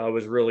one that I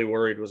was really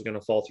worried was going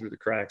to fall through the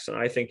cracks, and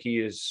I think he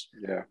is.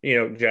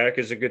 Jack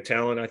is a good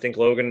talent. I think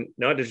Logan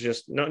not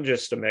just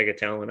a mega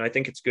talent. I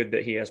think it's good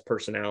that he has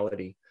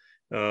personality.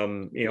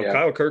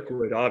 Kyle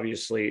Kirkwood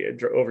obviously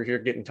over here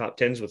getting top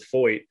tens with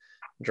Foyt,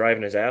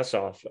 driving his ass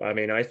off. I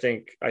mean, I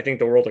think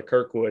the world of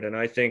Kirkwood, and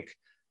I think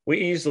we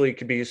easily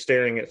could be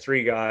staring at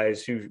three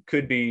guys who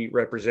could be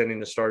representing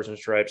the Stars and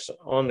Stripes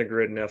on the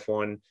grid in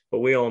F1,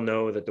 but we all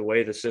know that the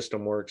way the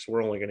system works,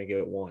 we're only going to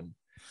get one.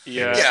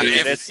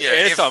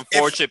 It's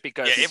unfortunate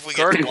because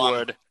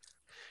Kirkwood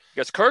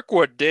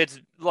Kirkwood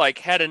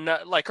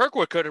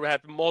could have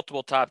had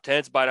multiple top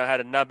tens by now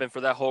had it not been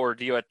for that whole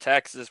ordeal at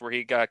Texas where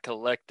he got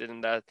collected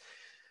in that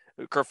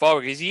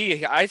kerfuffle, because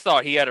I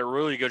thought he had a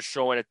really good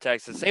showing at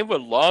Texas. Same with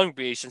Long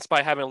Beach,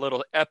 despite having a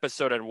little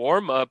episode at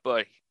warm up,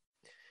 but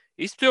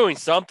he's doing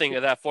something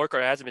that four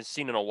car hasn't been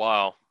seen in a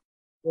while.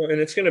 Well,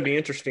 and it's going to be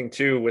interesting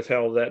too with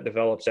how that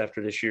develops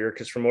after this year,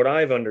 because from what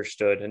I've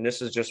understood, and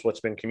this is just what's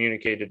been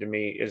communicated to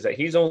me, is that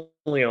he's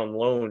only on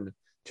loan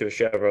to a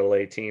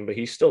Chevrolet team, but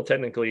he's still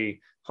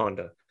technically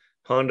Honda.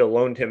 Honda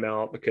loaned him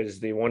out because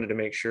they wanted to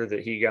make sure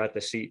that he got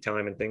the seat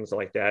time and things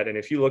like that. And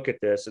if you look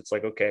at this, it's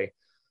like, okay,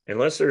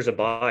 unless there's a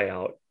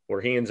buyout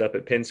where he ends up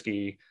at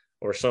Penske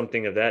or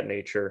something of that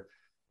nature,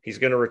 he's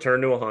going to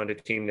return to a Honda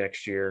team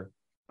next year.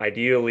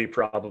 Ideally,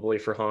 probably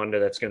for Honda,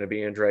 that's going to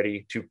be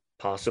Andretti to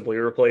possibly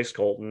replace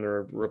Colton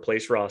or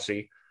replace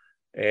Rossi.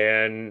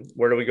 And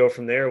where do we go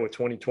from there with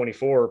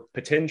 2024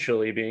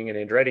 potentially being an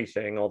Andretti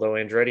thing, although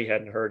Andretti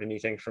hadn't heard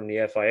anything from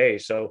the FIA.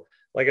 So,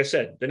 like I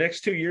said, the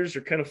next 2 years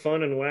are kind of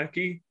fun and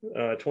wacky.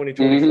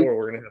 2024,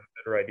 we're going to have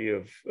a better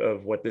idea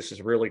of what this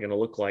is really going to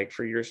look like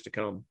for years to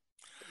come.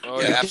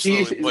 Oh, yeah,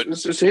 absolutely.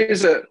 So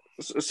here's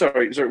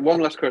sorry, one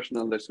last question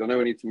on this. I know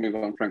we need to move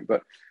on, Frank,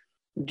 but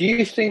do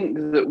you think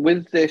that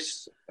with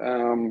this,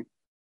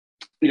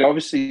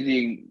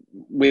 obviously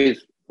with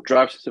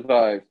Drive to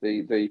Survive,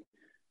 the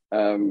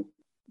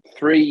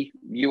 3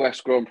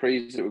 US Grand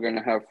Prix that we're going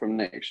to have from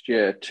next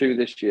year, 2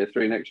 this year,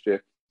 3 next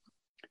year,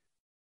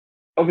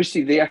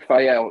 obviously the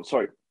FIA,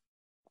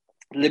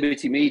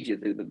 Liberty Media,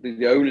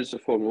 the owners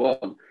of Formula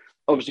One,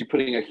 obviously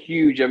putting a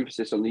huge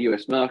emphasis on the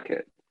US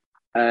market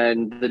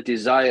and the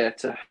desire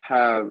to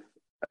have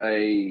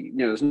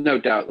there's no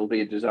doubt there'll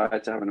be a desire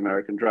to have an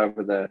American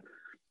driver there.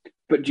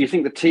 But do you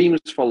think the teams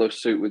follow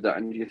suit with that?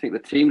 And do you think the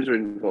teams are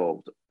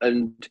involved?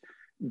 And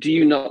do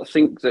you not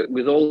think that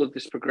with all of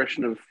this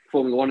progression of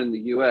Formula One in the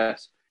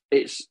US,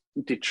 it's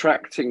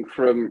detracting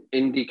from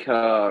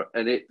IndyCar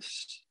and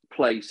its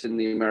place in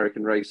the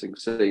American racing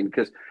scene?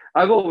 Because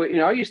I've always,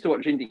 I used to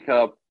watch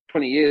IndyCar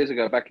 20 years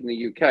ago back in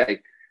the UK,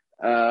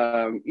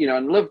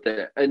 and loved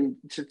it. And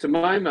to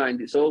my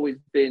mind, it's always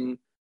been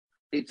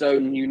its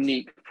own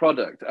unique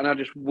product. And I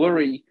just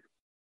worry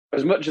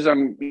as much as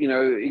I'm,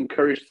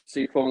 encouraged to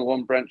see Formula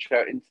One branch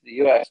out into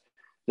the US,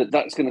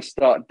 that's going to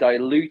start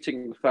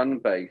diluting the fan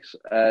base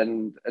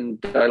and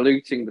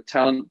diluting the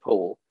talent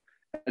pool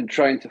and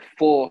trying to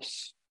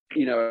force,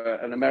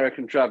 an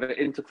American driver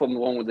into Formula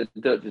One when they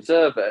don't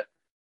deserve it.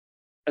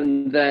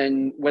 And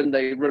then when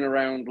they run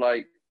around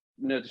like,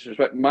 no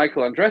disrespect,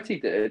 Michael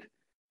Andretti did,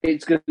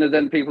 it's going to,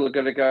 then people are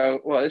going to go,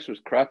 well, this was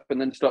crap, and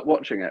then stop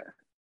watching it.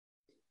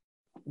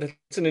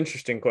 That's an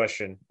interesting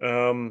question.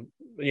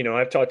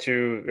 I've talked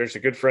to, there's a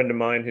good friend of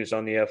mine who's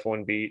on the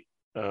F1 beat,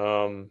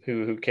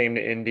 who came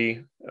to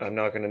Indy. I'm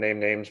not going to name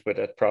names, but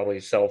that's probably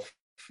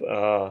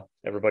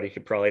everybody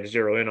could probably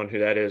zero in on who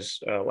that is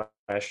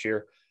last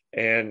year.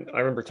 And I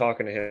remember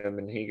talking to him,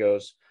 and he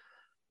goes,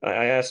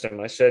 I asked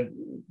him, I said,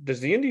 does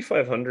the Indy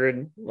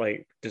 500,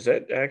 does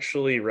that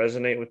actually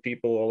resonate with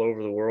people all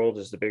over the world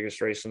as the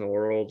biggest race in the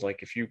world?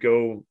 Like, if you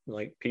go,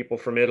 people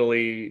from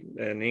Italy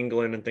and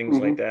England and things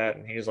like that.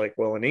 And he's like,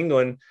 well, in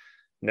England,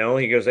 no,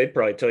 he goes, they'd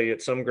probably tell you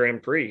it's some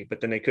Grand Prix, but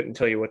then they couldn't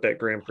tell you what that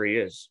Grand Prix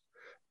is.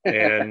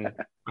 And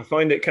I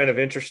find it kind of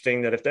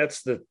interesting that if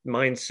that's the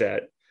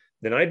mindset,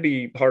 then I'd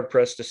be hard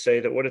pressed to say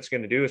that what it's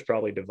going to do is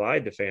probably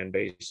divide the fan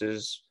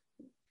bases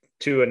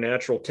to a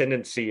natural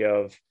tendency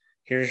of,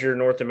 here's your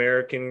North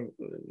American,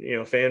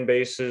 fan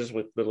bases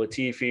with the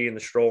Latifi and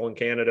the Stroll in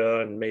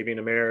Canada and maybe an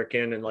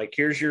American. And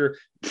here's your,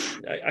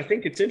 I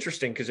think it's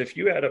interesting because if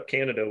you add up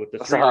Canada with the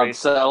that's three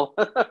races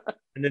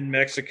and then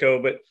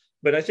Mexico,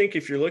 but I think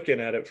if you're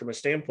looking at it from a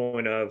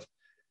standpoint of,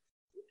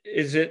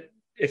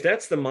 if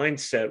that's the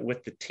mindset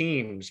with the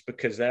teams,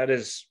 because that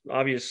is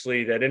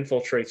obviously that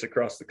infiltrates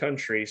across the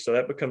country. So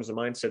that becomes the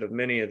mindset of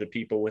many of the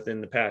people within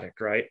the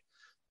paddock, right?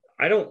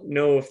 I don't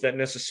know if that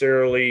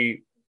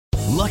necessarily.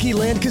 Lucky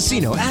Land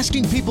Casino,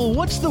 asking people,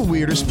 what's the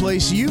weirdest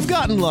place you've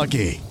gotten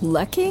lucky?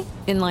 Lucky?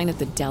 In line at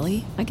the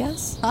deli, I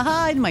guess?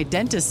 Aha, in my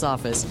dentist's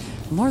office.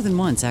 More than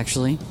once,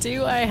 actually.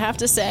 Do I have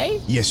to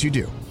say? Yes, you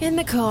do. In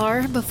the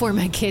car before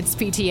my kids'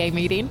 PTA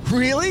meeting.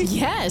 Really?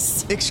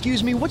 Yes.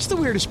 Excuse me, what's the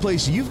weirdest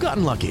place you've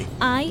gotten lucky?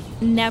 I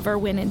never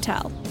win and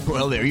tell.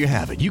 Well, there you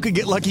have it. You can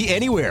get lucky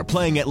anywhere,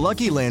 playing at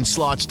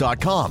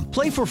LuckyLandSlots.com.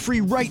 Play for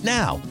free right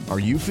now. Are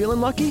you feeling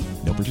lucky?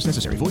 No purchase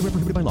necessary. Void where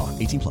prohibited by law.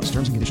 18+.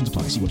 Terms and conditions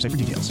apply. See website for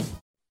details.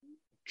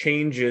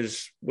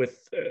 Changes with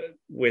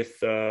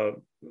the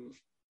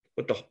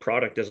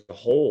product as a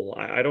whole.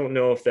 I don't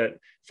know if that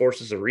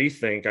forces a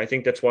rethink. I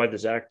think that's why the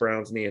Zach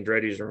Browns and the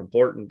Andrettis are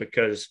important,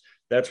 because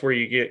that's where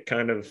you get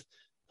kind of,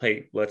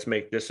 hey, let's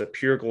make this a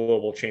pure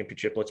global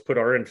championship. Let's put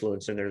our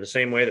influence in there the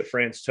same way that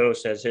France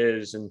Toast has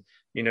his. And,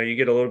 you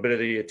get a little bit of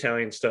the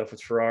Italian stuff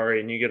with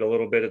Ferrari, and you get a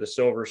little bit of the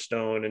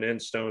Silverstone and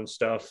Enstone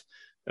stuff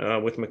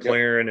with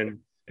McLaren. Yep.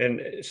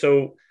 And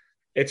so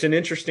it's an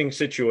interesting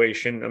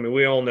situation. I mean,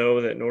 we all know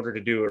that in order to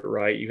do it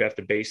right, you have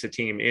to base a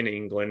team in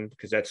England,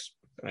 because it's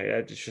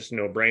just a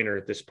no-brainer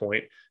at this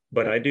point.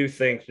 But I do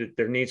think that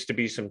there needs to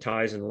be some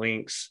ties and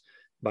links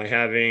by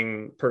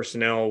having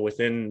personnel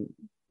within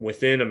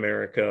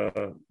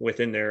America,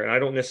 within there. And I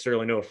don't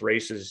necessarily know if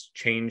races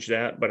change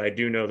that, but I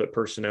do know that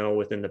personnel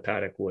within the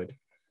paddock would,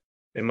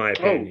 in my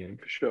opinion.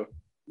 Oh, for sure.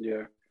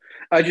 Yeah.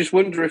 I just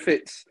wonder if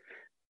it's,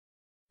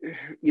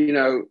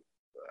 and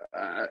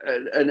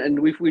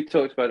we've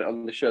talked about it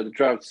on the show, the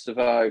Drive to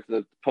Survive,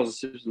 the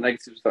positives and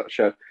negatives of that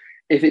show.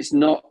 If it's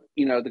not,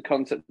 the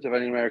concept of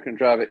any American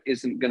driver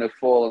isn't going to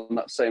fall on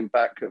that same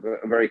back of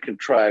a very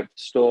contrived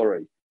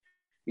story.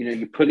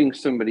 You're putting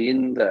somebody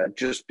in there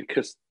just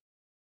because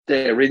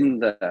they're in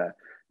there,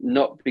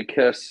 not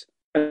because.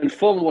 And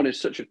Formula One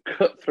is such a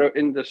cutthroat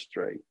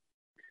industry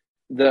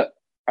that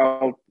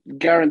I'll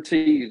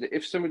guarantee you that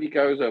if somebody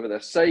goes over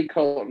there, say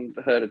Colton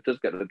Herta does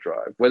get a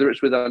drive, whether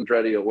it's with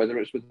Andretti or whether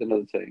it's with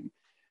another team,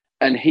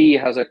 and he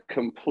has a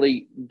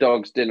complete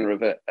dog's dinner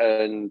of it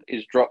and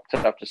is dropped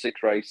after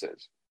 6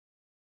 races,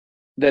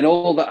 then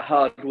all that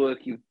hard work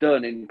you've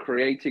done in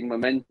creating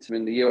momentum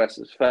in the US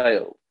has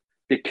failed,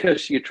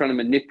 because you're trying to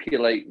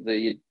manipulate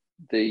the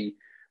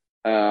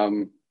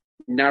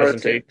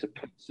narrative to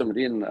put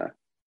somebody in there.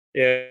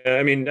 Yeah,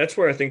 I mean, that's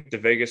where I think the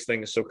Vegas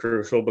thing is so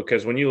crucial,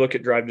 because when you look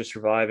at Drive to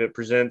Survive, it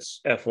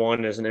presents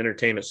F1 as an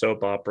entertainment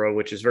soap opera,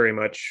 which is very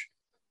much,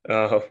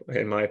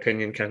 in my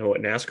opinion, kind of what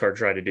NASCAR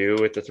tried to do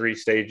with the 3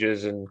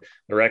 stages and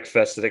the wreck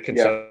fest that it can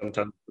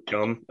sometimes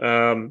become.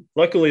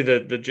 Luckily,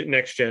 the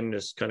next gen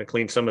has kind of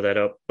cleaned some of that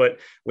up. But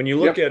when you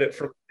look at it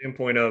from the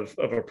standpoint of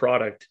a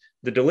product,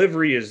 the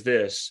delivery is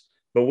this,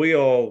 but we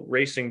all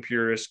racing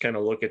purists kind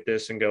of look at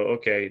this and go,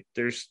 okay,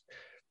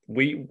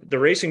 the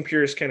racing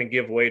purists kind of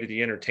give way to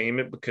the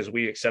entertainment, because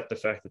we accept the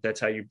fact that that's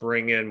how you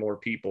bring in more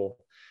people.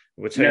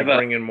 It's how you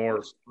bring in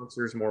more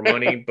sponsors, more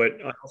money. But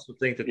I also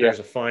think that there's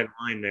a fine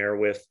line there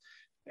with,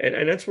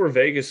 and that's where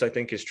Vegas, I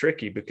think, is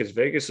tricky, because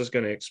Vegas is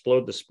going to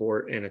explode the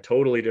sport in a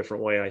totally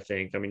different way, I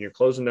think. I mean, you're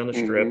closing down the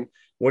strip.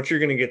 What you're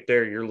going to get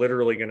there, you're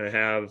literally going to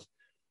have,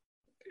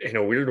 in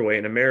a weird way,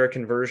 an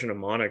American version of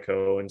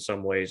Monaco in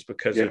some ways,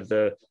 because of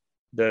the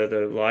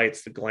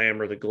lights, the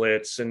glamour, the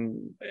glitz.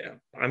 And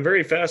I'm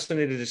very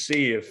fascinated to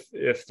see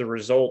if the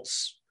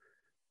results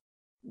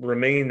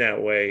remain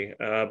that way.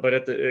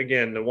 But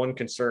again, the one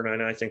concern,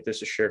 and I think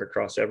this is shared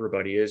across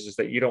everybody, is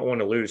that you don't want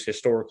to lose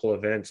historical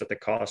events at the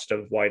cost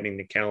of widening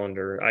the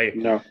calendar.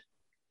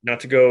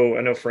 Not to go,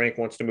 I know Frank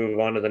wants to move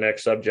on to the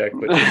next subject,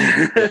 but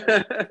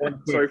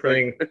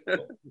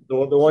the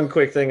one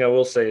quick thing I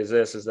will say is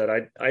this, is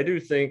that I do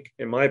think,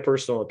 in my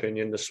personal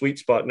opinion, the sweet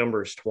spot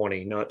number is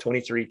 20, not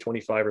 23,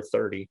 25, or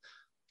 30.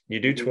 You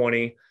do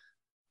 20,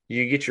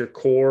 you get your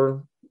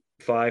core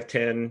 5,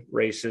 10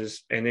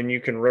 races, and then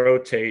you can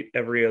rotate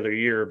every other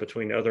year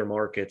between other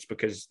markets,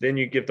 because then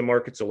you give the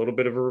markets a little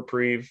bit of a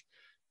reprieve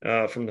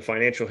from the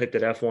financial hit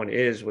that F1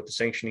 is with the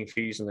sanctioning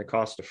fees and the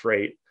cost of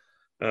freight,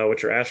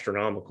 which are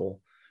astronomical.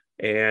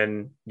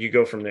 And you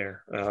go from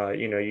there.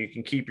 You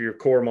can keep your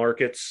core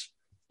markets,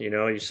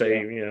 you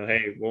say,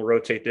 hey, we'll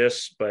rotate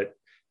this, but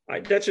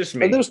that's just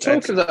me. But there was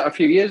talk of that a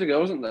few years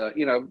ago, wasn't there?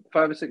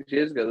 5 or 6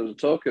 years ago, there was a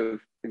talk of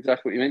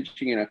exactly what you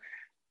mentioned,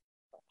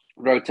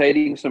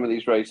 rotating some of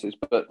these races.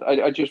 But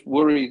I just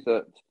worry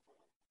that,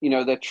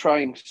 they're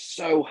trying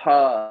so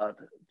hard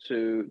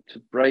to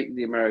break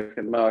the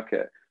American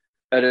market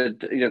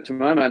to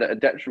my mind, at a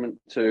detriment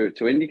to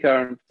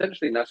IndyCar and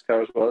potentially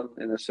NASCAR as well,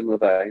 in a similar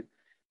vein.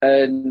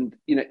 And,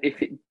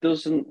 if it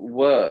doesn't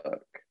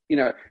work,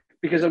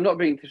 because I'm not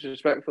being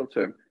disrespectful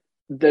to him,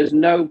 there's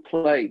no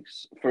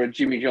place for a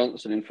Jimmy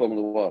Johnson in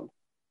Formula One,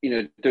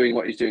 doing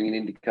what he's doing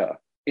in IndyCar.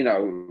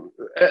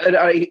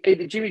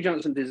 Jimmy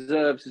Johnson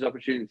deserves his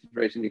opportunity to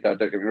race IndyCar,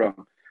 don't get me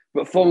wrong.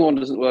 But Formula One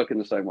doesn't work in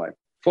the same way.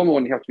 Formula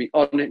One, you have to be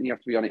on it, and you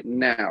have to be on it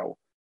now.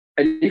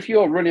 And if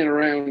you're running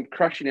around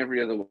crashing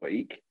every other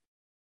week,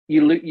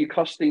 you're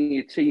costing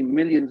your team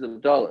millions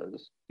of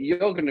dollars. You're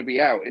going to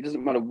be out. It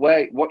doesn't matter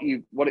what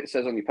it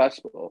says on your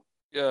passport.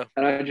 Yeah.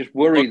 And I just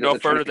worry that no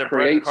further than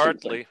Brett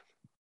Hartley.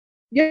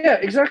 Yeah,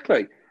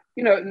 exactly.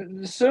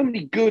 There's so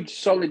many good,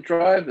 solid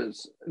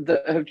drivers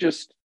that have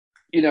just,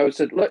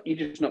 said, look,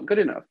 you're just not good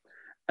enough.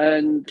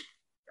 And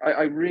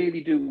I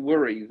really do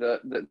worry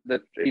that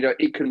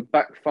it can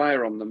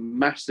backfire on them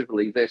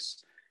massively.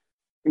 This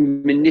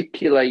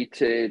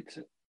manipulated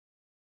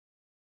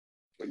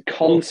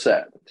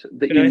concept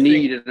that you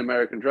need an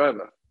American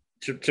driver.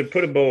 To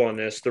put a bow on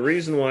this, the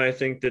reason why I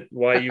think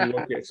why you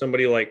look at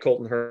somebody like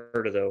Colton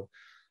Herta, though,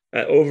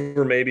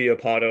 over maybe a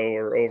Pato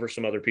or over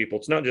some other people,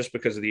 it's not just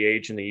because of the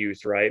age and the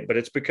youth, right? But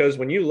it's because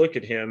when you look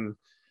at him,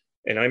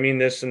 and I mean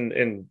this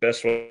in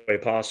best way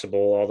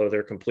possible, although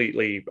they're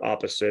completely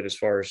opposite as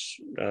far as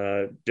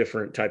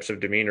different types of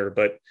demeanor,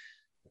 but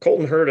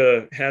Colton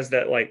Herta has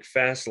that like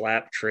fast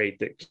lap trait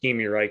that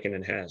Kimi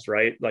Räikkönen has,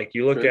 right? Like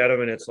you look at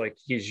him and it's like,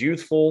 he's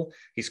youthful,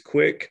 he's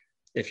quick.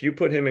 If you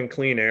put him in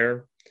clean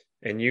air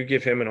and you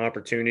give him an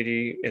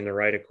opportunity in the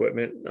right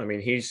equipment, I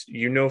mean,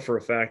 for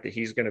a fact that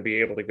he's going to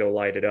be able to go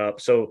light it up.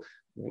 So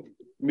I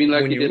mean,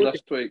 like he did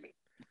last week.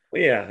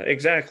 Yeah,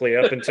 exactly.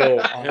 Up until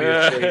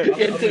I've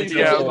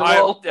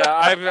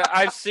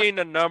seen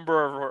a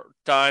number of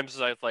times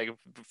like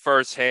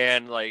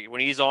firsthand, like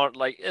when he's on,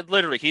 like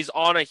literally he's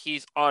on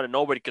and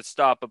nobody could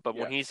stop it. But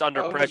when he's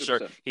under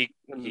pressure, 100%.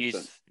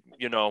 he's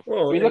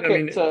Well, I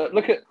mean,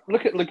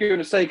 look at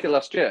Laguna Seca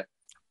last year.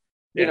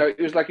 It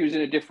was like he was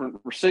in a different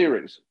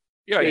series.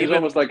 Yeah, it was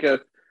almost like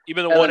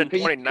even the one in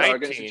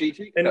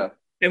 2019.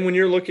 And when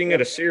you're looking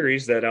at a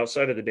series that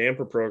outside of the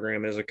damper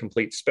program is a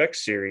complete spec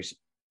series,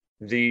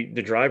 the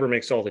driver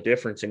makes all the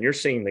difference, and you're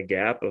seeing the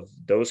gap of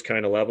those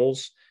kind of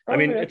levels.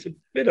 It's a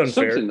bit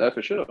unfair. Something there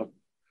for sure.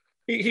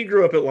 He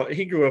grew up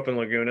in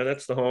Laguna.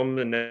 That's the home,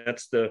 and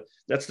that's the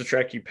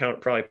track you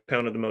probably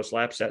pounded the most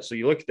laps at. So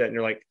you look at that and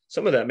you're like,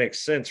 some of that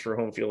makes sense for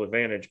home field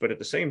advantage, but at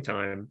the same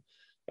time,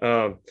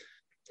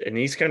 in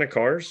these kind of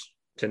cars,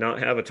 to not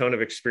have a ton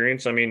of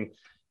experience. I mean,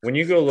 when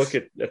you go look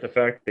at the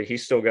fact that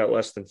he's still got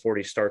less than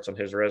 40 starts on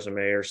his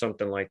resume or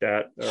something like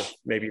that, or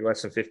maybe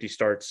less than 50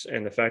 starts,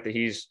 and the fact that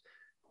he's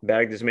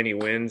bagged as many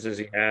wins as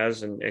he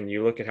has, and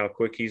you look at how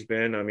quick he's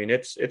been, I mean,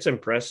 it's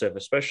impressive,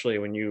 especially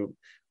when you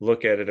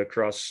look at it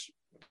across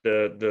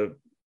the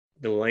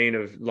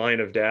line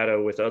of data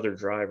with other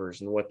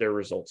drivers and what their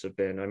results have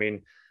been. I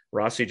mean,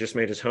 Rossi just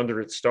made his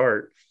 100th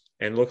start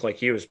and looked like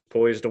he was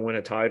poised to win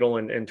a title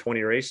and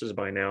 20 races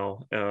by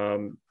now.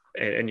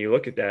 And you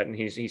look at that, and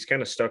he's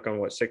kind of stuck on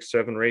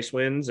 6-7 race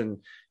wins and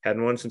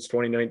hadn't won since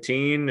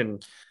 2019.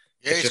 And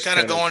yeah, he's kind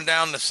of going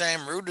down the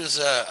same route as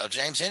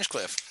James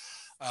Hinchcliffe.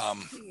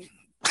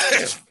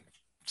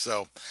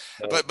 So,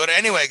 but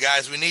anyway,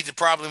 guys, we need to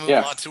probably move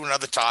on to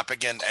another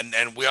topic, and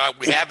we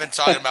have been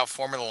talking about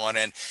Formula One,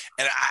 and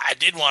I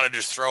did want to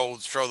just throw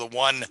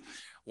the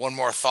one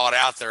more thought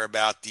out there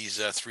about these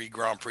 3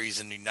 Grand Prix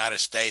in the United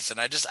States,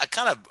 and I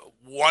kind of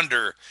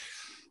wonder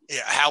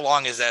how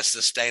long is that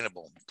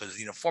sustainable,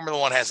 because Formula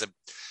One has a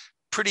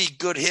pretty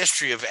good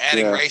history of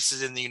adding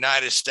races in the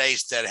United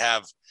States that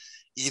have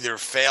either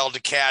failed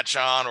to catch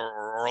on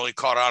or only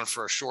caught on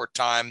for a short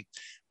time.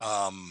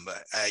 Or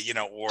I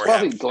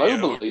think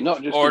globally,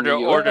 not just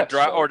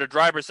the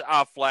drivers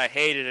out flat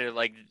hated it,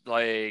 like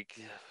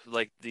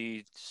like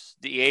the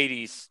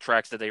 '80s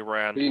tracks that they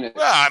ran. Phoenix.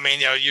 Well, I mean,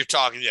 you're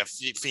talking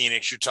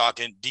Phoenix. You're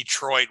talking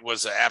Detroit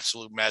was an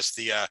absolute mess.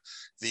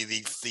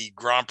 The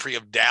Grand Prix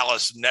of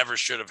Dallas never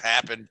should have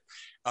happened.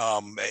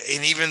 And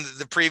even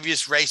the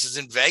previous races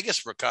in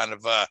Vegas were kind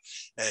of,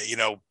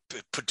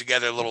 put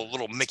together a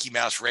little Mickey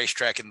Mouse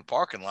racetrack in the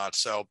parking lot.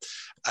 So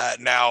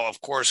now, of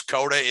course,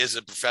 COTA is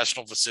a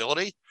professional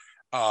facility.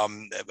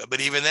 But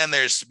even then,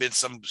 there's been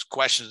some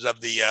questions of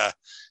the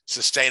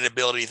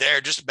sustainability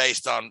there, just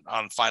based on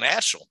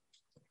financial.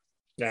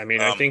 Yeah, I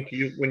mean, I think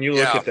when you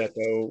look at that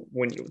though,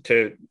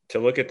 to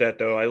look at that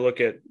though, I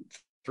look at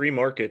 3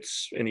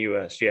 markets in the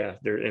U.S. Yeah,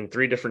 they're in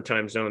 3 different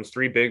time zones,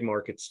 3 big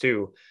markets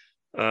too,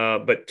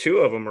 but 2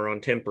 of them are on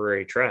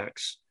temporary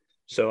tracks.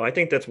 So I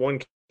think that's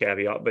one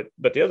caveat.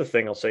 But the other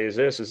thing I'll say is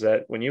this: is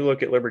that when you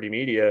look at Liberty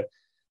Media,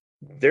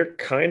 they're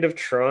kind of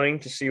trying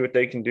to see what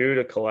they can do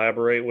to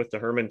collaborate with the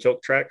Herman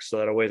Tilke tracks, so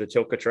that way the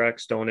Tilke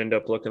tracks don't end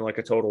up looking like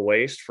a total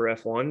waste for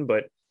F1.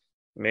 But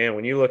man,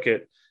 when you look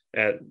at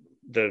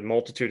the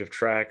multitude of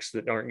tracks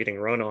that aren't getting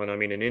run on, I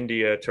mean, in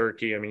India,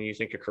 Turkey, I mean, you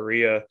think of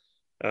Korea,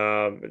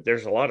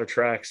 there's a lot of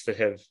tracks that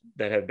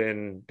have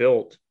been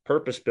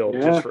purpose built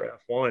just for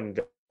F1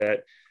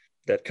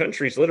 that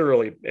countries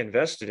literally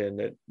invested in,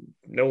 that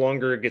no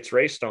longer gets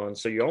raced on.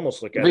 So you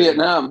almost look at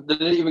Vietnam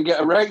didn't even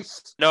get a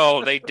race.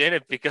 No, they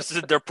didn't, because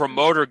their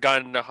promoter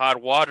got into hot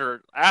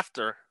water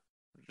after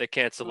the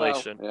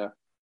cancellation. Well, yeah.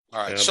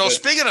 All right. So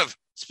speaking of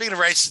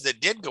races that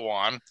did go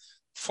on,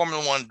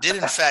 Formula One did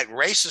in fact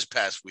race this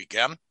past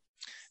weekend,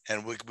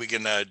 and we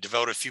can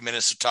devote a few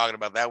minutes to talking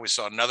about that. We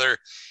saw another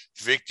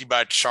victory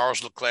by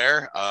Charles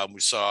Leclerc. We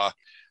saw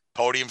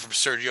podium from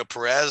Sergio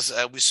Perez.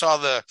 We saw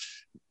the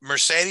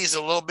Mercedes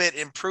a little bit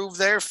improved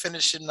there,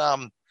 finishing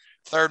 3rd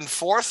and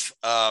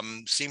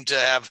 4th. Seem to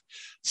have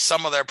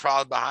some of their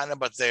problems behind them,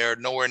 but they are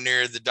nowhere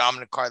near the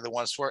dominant car they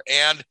once were.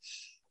 And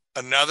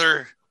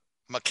another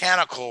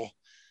mechanical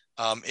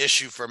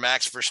issue for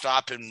Max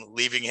Verstappen,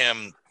 leaving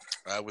him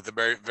with a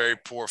very, very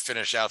poor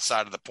finish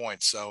outside of the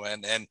points. So,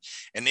 and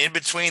in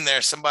between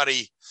there,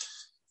 somebody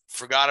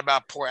forgot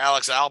about poor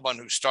Alex Albon,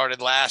 who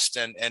started last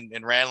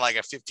and ran like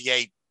a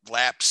 58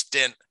 lap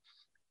stint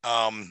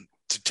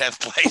to 10th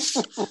place.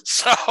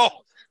 So,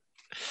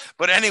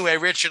 but anyway,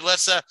 Richard,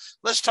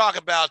 let's talk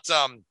about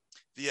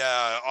the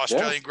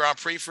Australian Grand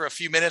Prix for a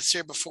few minutes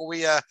here before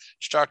we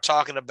start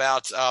talking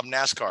about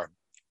NASCAR.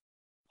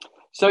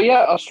 So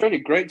yeah, Australia,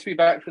 great to be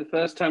back for the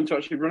first time to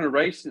actually run a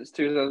race since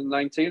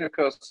 2019. Of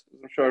course, as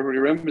I'm sure everybody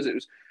remembers, it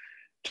was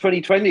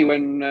 2020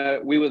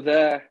 when we were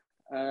there.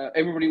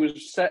 Everybody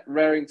was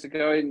raring to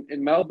go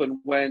in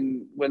Melbourne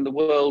when the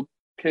world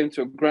came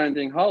to a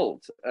grinding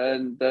halt,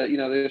 and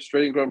the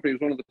Australian Grand Prix was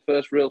one of the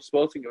first real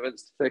sporting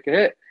events to take a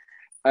hit.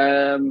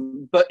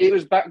 But it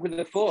was back with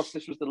the force.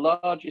 This was the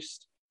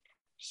largest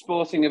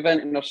sporting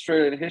event in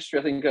Australian history.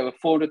 I think over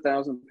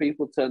 400,000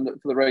 people turned up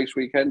for the race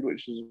weekend,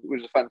 which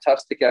was a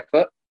fantastic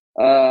effort.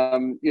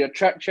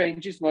 Track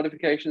changes,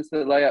 modifications to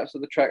the layouts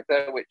of the track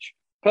there, which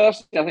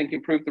personally I think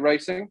improved the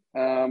racing.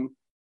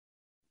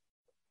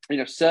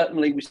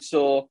 Certainly we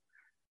saw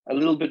a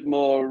little bit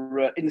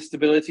more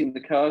instability in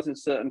the cars in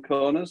certain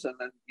corners, and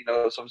then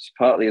it's obviously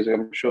partly, as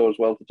I'm sure, as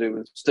well to do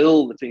with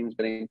still the teams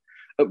getting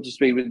up to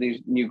speed with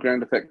these new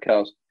ground effect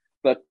cars.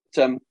 But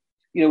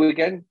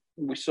again,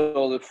 we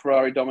saw the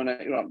Ferrari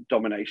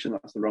domination.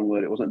 That's the wrong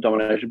word. It wasn't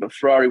domination, but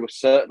Ferrari was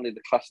certainly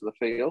the class of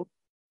the field.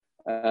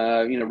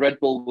 Red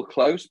Bull were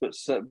close, but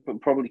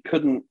probably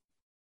couldn't,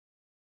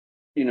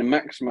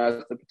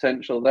 maximize the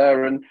potential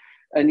there. And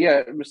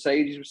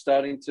Mercedes was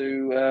starting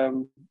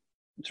to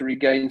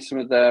regain some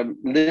of their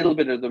little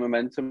bit of the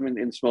momentum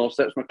in small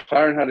steps.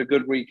 McLaren had a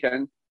good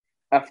weekend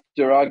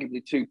after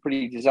arguably 2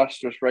 pretty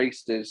disastrous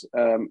races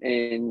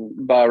in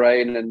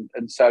Bahrain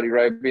and Saudi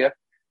Arabia.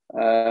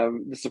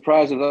 The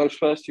surprise of those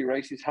first 2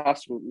 races,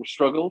 Haas were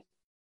struggled.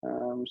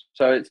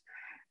 So it's,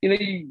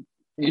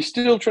 you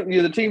still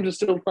the teams are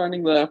still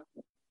finding their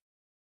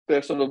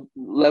sort of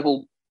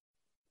level,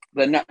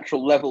 their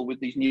natural level with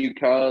these new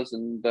cars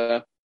and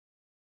the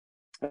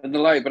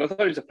like. But I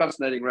thought it was a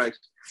fascinating race.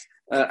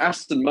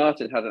 Aston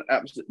Martin had an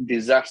absolute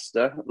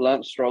disaster.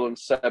 Lance Stroll and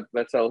Seb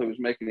Vettel, who was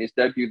making his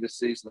debut this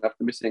season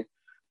after missing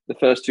the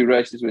first 2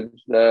 races with,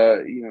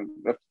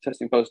 after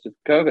testing positive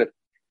for COVID,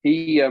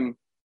 he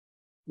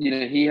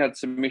had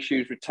some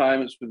issues,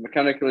 retirements with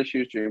mechanical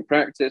issues during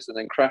practice, and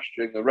then crashed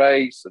during the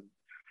race and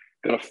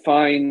got a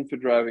fine for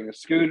driving a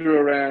scooter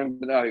around.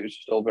 But no, it was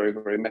just all very,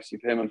 very messy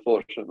for him,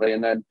 unfortunately.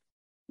 And then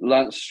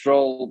Lance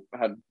Stroll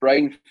had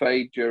brain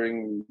fade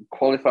during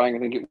qualifying, I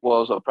think it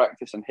was, or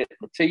practice, and hit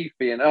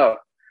Latifi. And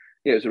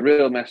it was a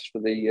real mess for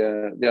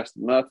the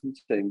Aston Martin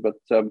team. But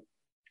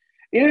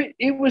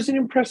it was an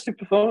impressive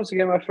performance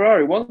again by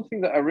Ferrari. One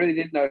thing that I really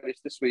did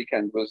notice this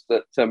weekend was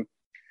that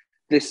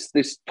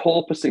this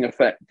porpoising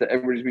effect that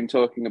everybody's been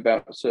talking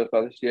about so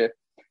far this year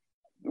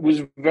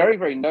was very,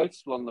 very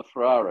noticeable on the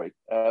Ferrari.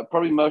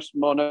 Probably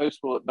more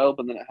noticeable at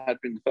Melbourne than it had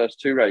been the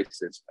first 2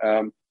 races.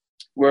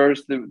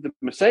 Whereas the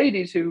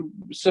Mercedes, who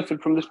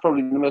suffered from this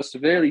probably the most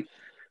severely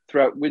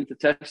throughout winter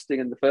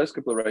testing and the first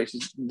couple of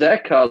races, their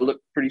car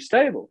looked pretty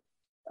stable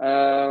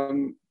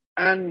and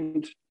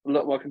a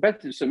lot more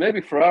competitive. So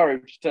maybe Ferrari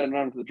just turned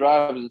around to the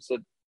drivers and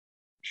said,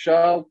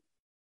 Charles,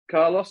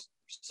 Carlos,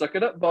 suck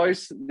it up,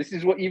 boys. This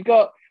is what you've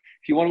got.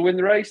 If you want to win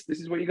the race, this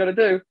is what you got to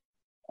do.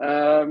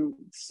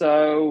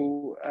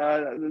 So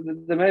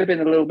there may have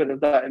been a little bit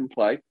of that in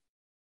play.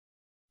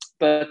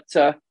 But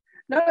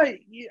no,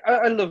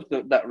 I loved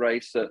that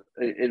race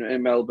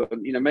in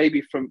Melbourne. You know,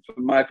 maybe from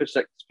my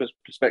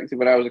perspective,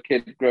 when I was a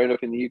kid growing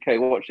up in the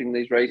UK, watching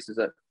these races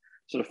at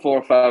sort of 4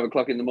 or 5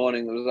 o'clock in the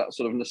morning, there was that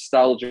sort of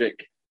nostalgic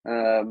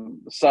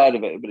side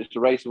of it. But it's a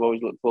race I've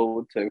always looked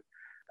forward to,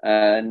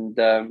 and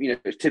you know,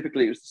 it was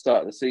the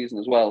start of the season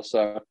as well.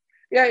 So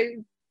yeah,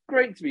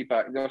 great to be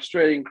back. The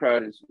Australian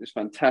crowd is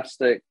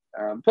fantastic.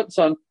 Puts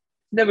on,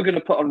 never going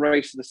to put on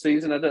race of the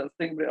season, I don't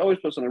think, but it always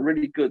puts on a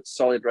really good,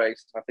 solid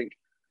race. I think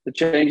the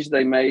changes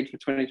they made for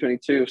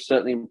 2022 have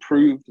certainly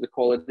improved the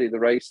quality of the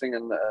racing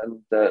and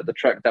the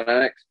track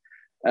dynamics.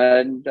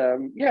 And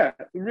yeah,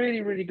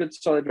 really, really good,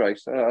 solid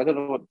race. I don't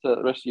know what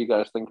the rest of you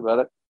guys think about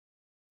it.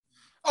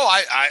 Oh,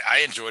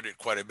 I enjoyed it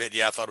quite a bit.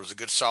 Yeah, I thought it was a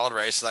good, solid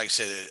race. Like I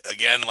said,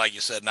 again, like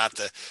you said,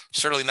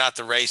 certainly not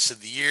the race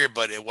of the year,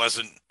 but it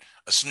wasn't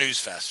a snooze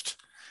fest.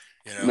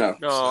 You know?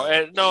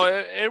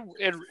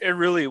 It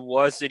really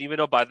wasn't. Even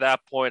though by that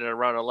point, at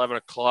around 11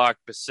 o'clock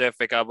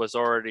Pacific,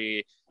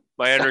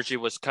 my energy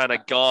was kind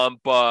of gone.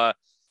 But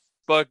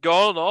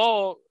going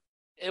all,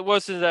 it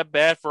wasn't that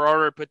bad.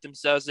 Ferrari put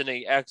themselves in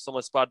an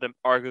excellent spot to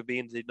arguably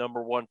being the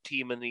number one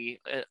team on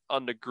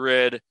the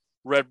grid.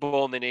 Red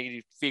Bull, and they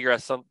need to figure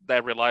out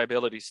that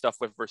reliability stuff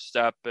with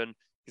Verstappen.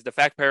 Because the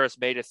fact Paris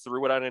made it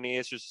through without any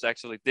issues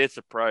actually did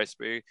surprise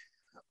me,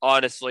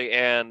 honestly.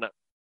 And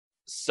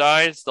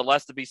Sainz, the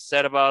less to be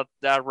said about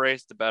that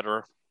race, the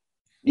better.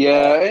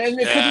 Yeah, and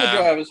a couple of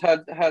drivers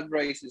had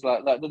races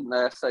like that, didn't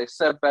they? Say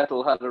Seb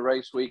Vettel had a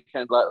race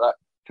weekend like that.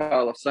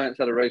 Carlos Sainz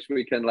had a race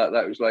weekend like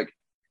that. It was like,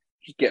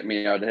 just get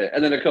me out of here.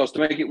 And then, of course, to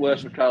make it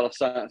worse for Carlos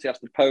Sainz, he has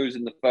to pose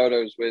in the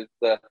photos with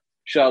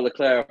Charles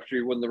Leclerc after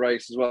he won the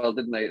race as well,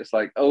 didn't they? It's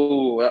like,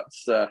 oh,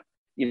 that's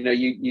you know,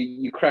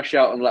 you crash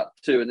out on lap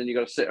 2, and then you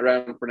got to sit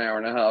around for an hour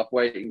and a half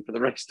waiting for the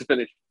race to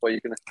finish before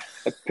you can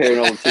appear in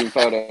all the team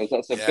photos.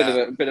 That's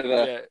a bit of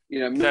a you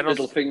know,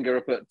 middle finger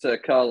up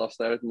at Carlos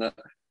there, isn't it?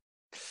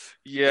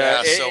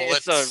 Yeah,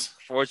 it's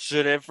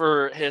unfortunate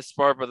for his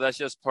part, but that's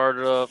just part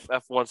of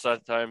F1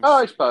 sometimes.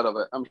 Oh, it's part of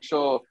it, I'm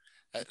sure.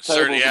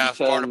 Certainly, yeah,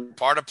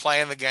 part of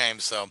playing the game.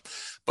 So,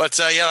 but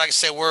yeah, like I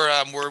say,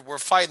 we're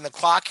fighting the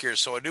clock here.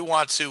 So I do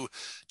want to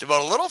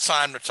devote a little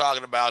time to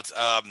talking about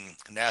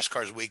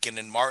NASCAR's weekend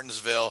in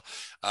Martinsville.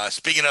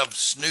 Speaking of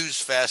snooze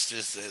fest,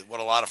 is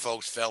what a lot of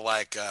folks felt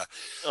like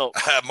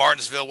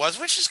Martinsville was,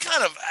 which is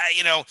kind of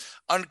you know,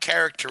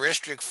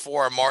 uncharacteristic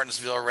for a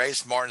Martinsville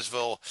race.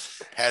 Martinsville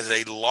has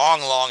a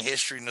long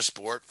history in the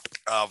sport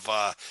of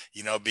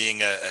you know,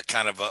 being a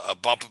kind of a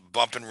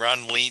bump and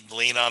run,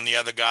 lean on the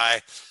other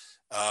guy.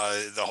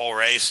 The whole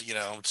race, you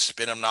know,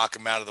 spin him, knock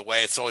him out of the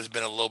way. It's always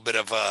been a little bit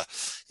of a,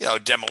 you know,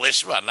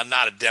 demolition. Well,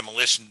 not a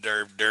demolition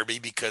derby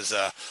because,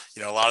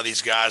 you know, a lot of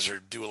these guys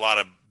do a lot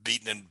of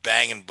beating and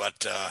banging,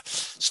 but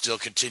still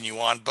continue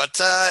on. But,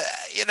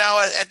 you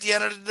know, at the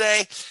end of the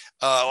day,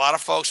 a lot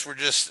of folks were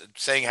just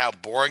saying how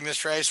boring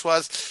this race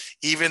was.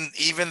 Even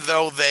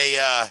though they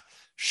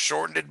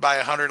shortened it by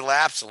 100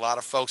 laps, a lot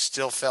of folks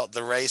still felt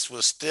the race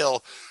was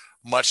still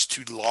much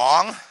too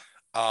long.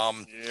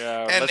 And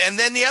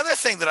then the other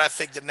thing that I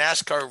think that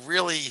NASCAR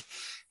really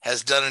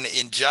has done an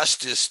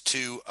injustice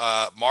to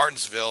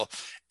Martinsville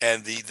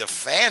and the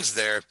fans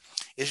there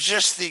is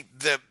just the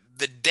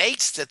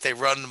dates that they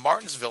run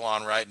Martinsville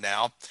on right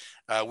now,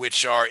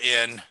 which are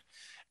in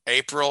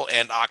April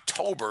and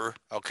October.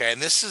 Okay,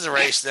 and this is a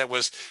race that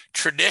was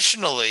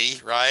traditionally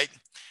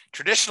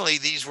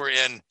these were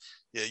in,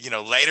 you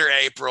know, later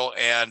April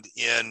and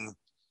in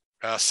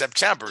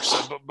September.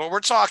 So, but we're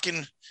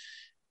talking.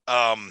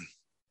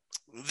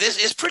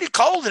 This is pretty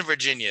cold in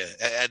Virginia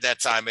at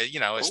that time. You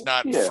know, it's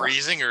not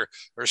freezing or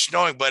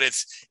snowing, but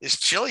it's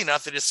chilly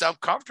enough that it's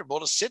uncomfortable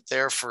to sit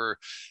there for,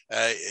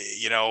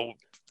 you know,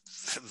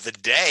 the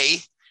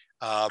day.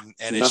 And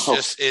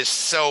it's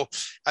so,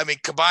 I mean,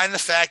 combine the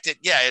fact that,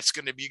 yeah,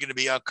 you're going to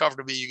be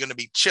uncomfortable. You're going to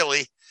be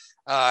chilly.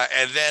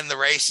 And then the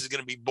race is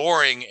going to be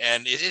boring.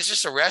 And it's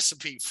just a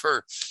recipe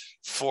for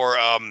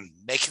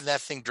making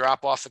that thing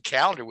drop off the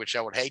calendar, which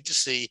I would hate to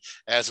see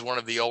as one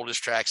of the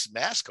oldest tracks in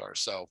NASCAR.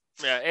 So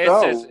yeah,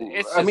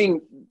 it's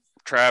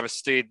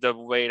travesty the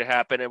way it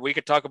happened. And we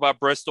could talk about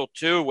Bristol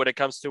too when it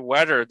comes to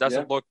weather. It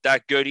doesn't look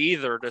that good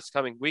either this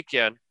coming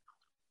weekend.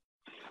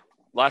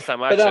 Last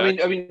time I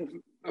checked. I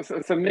mean,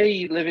 for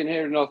me, living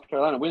here in North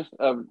Carolina,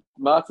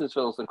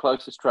 Martinsville's the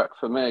closest track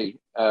for me.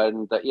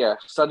 And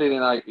Saturday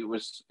night it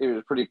was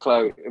pretty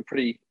close,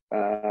 pretty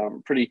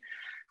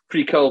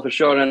cold for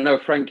sure. And I know,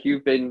 Frank,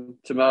 you've been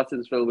to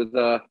Martinsville with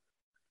our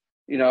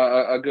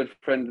good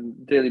friend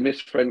and dearly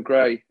missed friend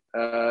Gray.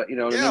 When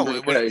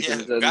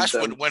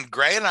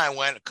Gray and I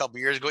went a couple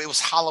of years ago, it was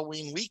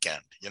Halloween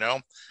weekend. You know,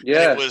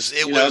 it was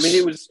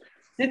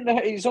Didn't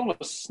they? It's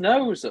almost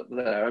snows up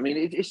there. I mean,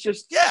 it's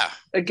just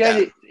again.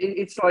 Yeah.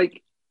 It's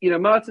like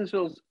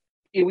Martinsville's.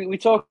 We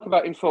talk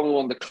about in Formula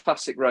One the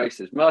classic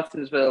races.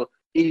 Martinsville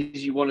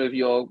is one of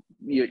your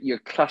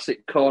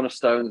classic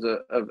cornerstones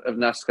of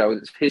NASCAR with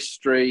its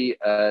history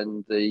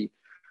and the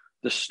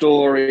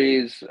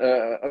stories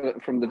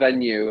from the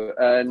venue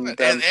and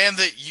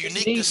the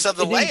uniqueness of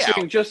the layout.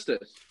 Doing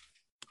justice.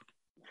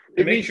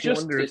 It needs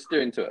justice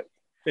doing to it.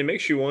 It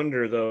makes you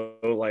wonder, though,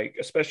 like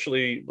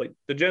especially like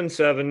the Gen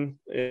 7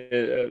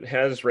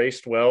 has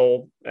raced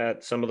well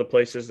at some of the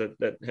places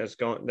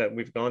that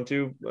we've gone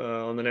to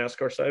on the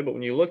NASCAR side. But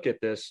when you look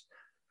at this,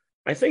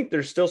 I think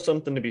there's still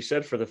something to be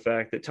said for the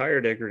fact that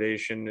tire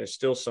degradation is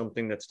still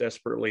something that's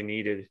desperately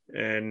needed.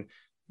 And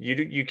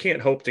you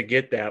can't hope to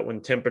get that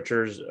when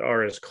temperatures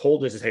are as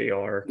cold as they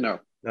are. No.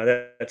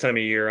 That time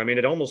of year. I mean,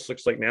 it almost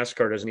looks like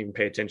NASCAR doesn't even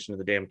pay attention to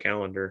the damn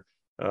calendar.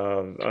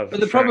 But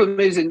the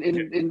problem is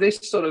in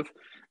this sort of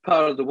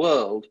part of the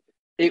world,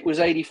 it was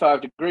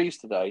 85 degrees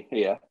today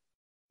here.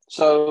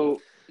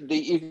 So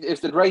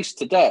if they'd raced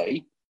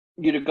today,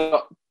 you'd have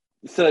got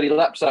 30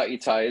 laps out of your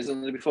tyres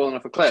and they'd be falling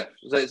off a cliff.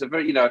 So it's a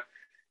very,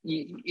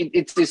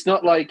 it's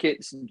not like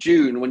it's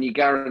June when you're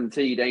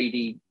guaranteed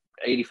 80,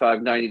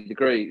 85, 90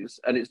 degrees.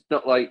 And it's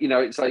not like,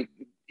 it's like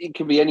it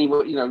can be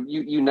anywhere,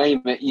 you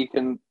name it, you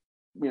can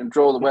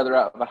draw the weather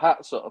out of a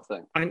hat sort of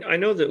thing. I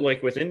know that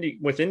like with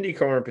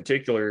IndyCar in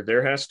particular,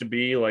 there has to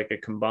be like a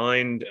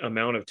combined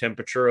amount of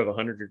temperature of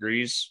 100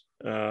 degrees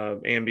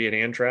ambient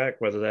and track,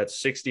 whether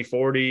that's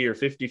 60-40 or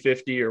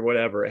 50-50 or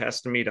whatever. It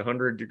has to meet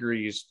 100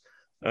 degrees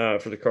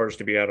for the cars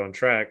to be out on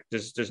track.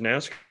 Does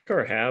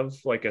NASCAR have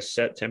like a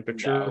set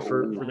temperature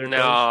for their cars?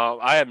 No,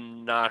 I have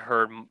not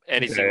heard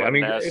anything like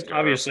NASCAR.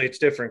 Obviously it's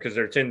different because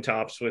they're tin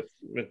tops with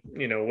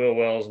wheel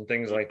wells and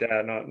things like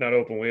that, not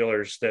open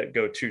wheelers that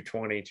go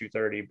 220,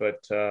 230.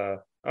 But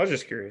I was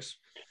just curious.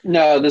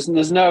 No,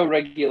 there's no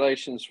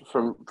regulations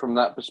from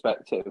that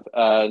perspective.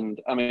 And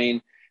I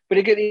mean, but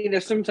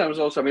again, sometimes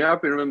also, I mean,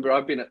 I've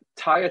been at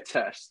tire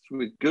tests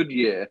with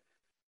Goodyear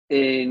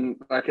in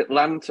like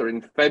Atlanta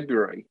in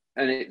February,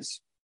 and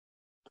it's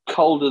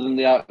colder than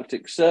the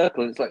Arctic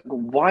Circle. And it's like,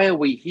 why are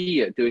we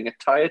here doing a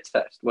tire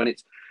test when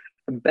it's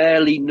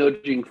barely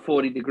nudging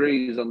 40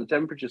 degrees on the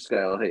temperature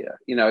scale here?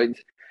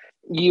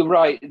 You're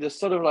right. There's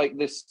sort of like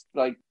this,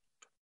 like,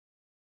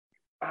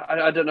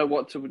 I don't know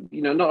what to,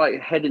 not like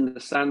head in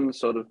the sand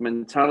sort of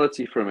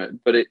mentality from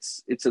it, but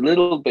it's a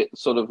little bit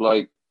sort of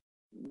like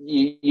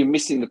you're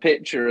missing the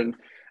picture,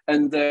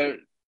 and they're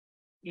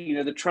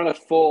trying to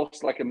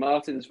force like a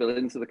Martinsville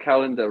into the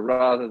calendar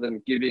rather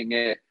than giving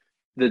it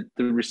the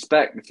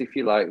respect, if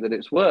you like, that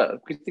it's worth,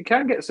 because you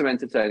can get some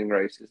entertaining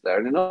races there.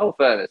 And in all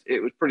fairness,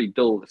 it was pretty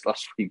dull this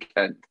last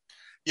weekend.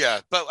 Yeah,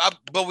 but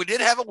we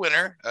did have a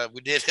winner.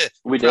 We did.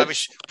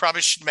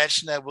 Probably should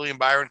mention that William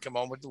Byron come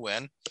home with the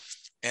win,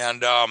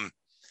 and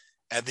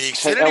at the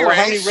Xfinity race.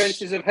 How many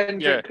races of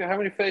Hendrick? Yeah. How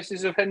many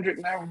faces of Hendrick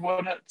now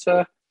won at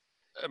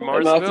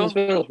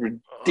Martinsville?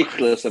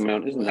 Ridiculous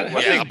amount, isn't it?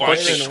 Yeah, a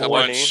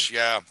bunch.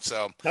 Yeah.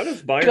 So how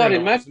does Byron? God,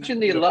 imagine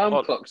the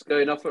alarm clocks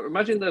going off.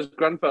 Imagine those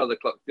grandfather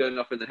clocks going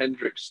off in the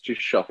Hendricks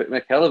shop. It'd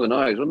make a hell of a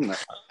noise, wouldn't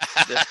it?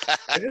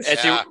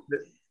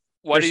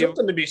 There's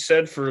something to be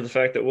said for the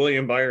fact that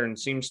William Byron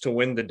seems to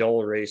win the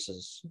dull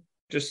races.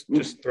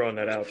 Just throwing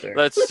that out there.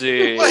 Let's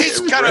see. Well, he's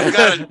kind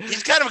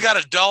of got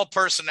a dull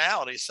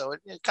personality, so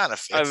it kind of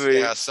fits. I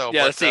mean,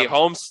 let's see.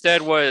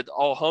 Homestead,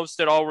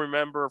 I'll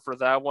remember for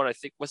that one. I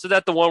think was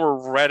that the one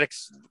where Reddick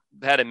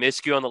had a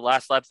miscue on the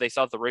last lap? They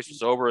thought the race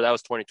was over. That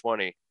was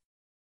 2020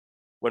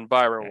 when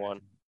Byron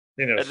won.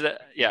 Yeah,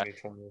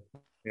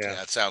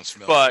 that sounds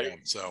familiar.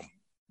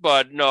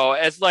 But no,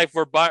 it's like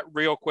for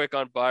real quick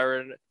on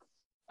Byron.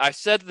 I've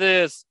said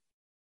this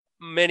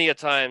many a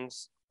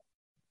times,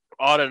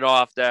 on and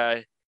off,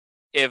 that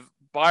if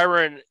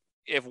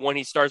when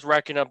he starts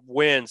racking up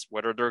wins,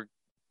 whether they're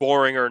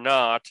boring or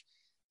not,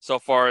 so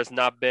far has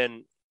not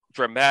been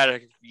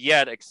dramatic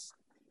yet,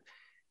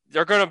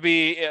 they're going to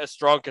be a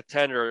strong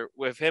contender.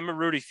 With him and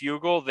Rudy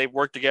Fugle, they've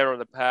worked together in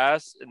the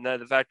past, and then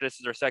the fact that this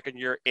is their second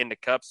year in the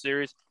Cup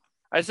Series,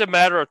 it's a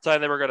matter of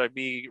time they were going to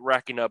be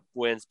racking up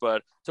wins.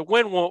 But to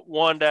win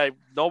one that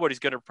nobody's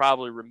going to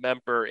probably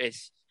remember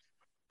is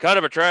kind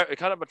of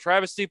a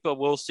travesty, but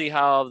we'll see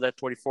how that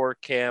 24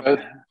 camp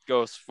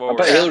goes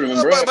forward. I bet he'll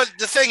remember it. But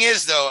the thing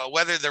is, though,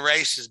 whether the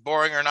race is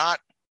boring or not,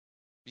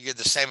 you get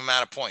the same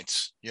amount of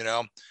points,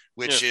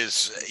 which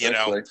is,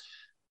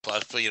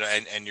 plus,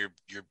 and your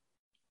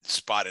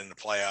spot in the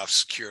playoffs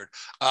secured.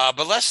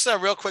 But let's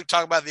real quick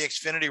talk about the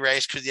Xfinity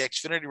race, because the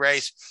Xfinity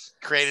race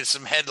created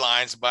some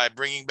headlines by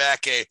bringing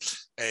back an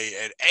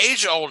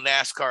age-old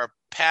NASCAR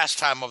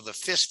pastime of the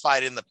fist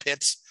fight in the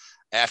pits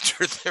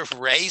after the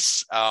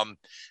race, and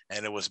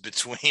it was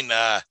between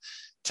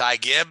Ty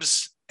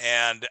Gibbs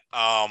and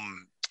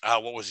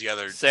what was the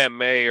other? Sam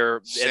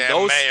Mayer.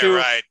 Sam Mayer,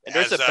 right? And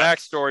there's a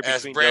backstory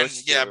between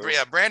those two.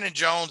 Yeah. Brandon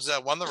Jones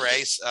won the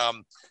race,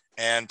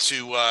 and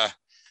to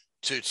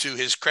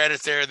his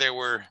credit, there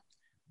were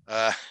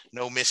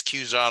No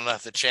miscues on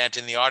the chant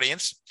in the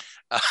audience.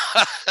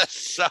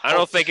 So, I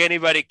don't think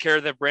anybody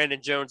cared that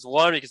Brandon Jones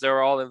won because they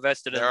were all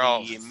invested in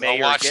the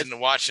Mayer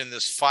watching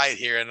this fight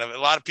here, and a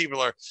lot of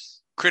people are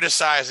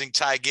criticizing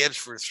Ty Gibbs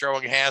for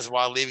throwing hands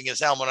while leaving his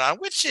helmet on,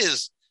 which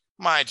is,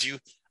 mind you,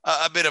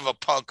 a bit of a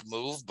punk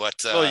move.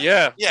 But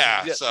yeah,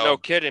 so no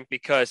kidding.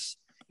 Because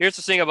here's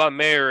the thing about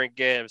Mayer and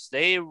Gibbs: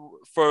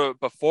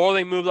 before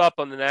they moved up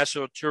on the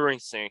national touring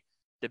scene,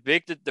 the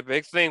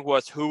big thing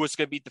was who was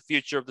going to be the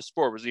future of the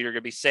sport. Was either going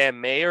to be Sam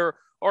Mayer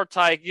or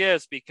Ty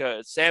Gibbs,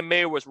 because Sam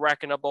Mayer was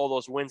racking up all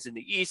those wins in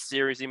the East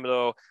Series, even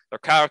though their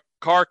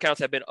car counts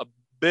have been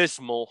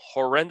abysmal,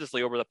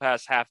 horrendously over the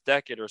past half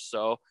decade or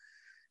so,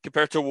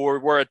 compared to where we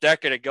were a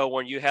decade ago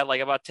when you had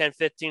like about 10,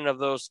 15 of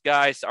those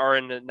guys are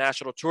in the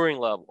national touring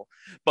level.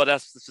 But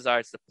that's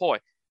besides the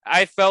point.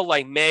 I felt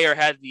like Mayer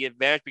had the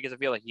advantage because I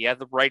feel like he had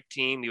the right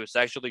team. He was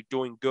actually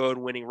doing good,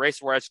 winning race,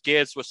 whereas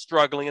Gibbs was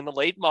struggling in the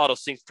late model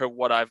scene for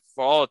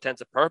all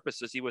intents and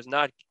purposes. He was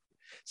not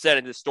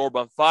setting the store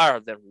on fire.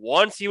 Then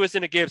once he was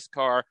in a Gibbs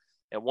car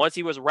and once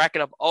he was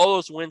racking up all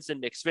those wins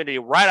in Xfinity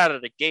right out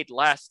of the gate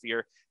last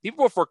year,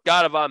 people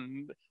forgot about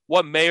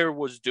what Mayer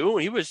was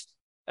doing. He was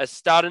a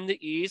stout in the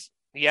East.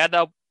 He had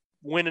that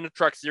win in the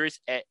Truck Series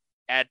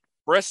at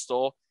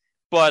Bristol,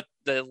 but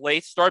the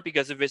late start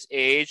because of his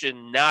age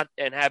and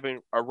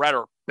having a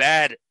rather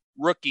bad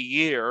rookie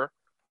year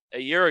a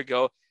year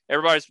ago,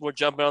 everybody's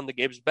jumping on the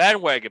Gibbs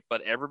bandwagon.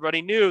 But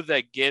everybody knew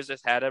that Gibbs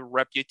has had a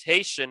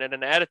reputation and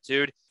an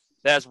attitude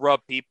that's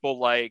rubbed people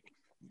like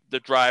the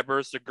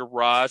drivers, the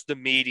garage, the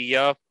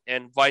media,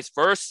 and vice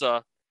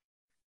versa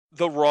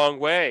the wrong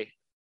way,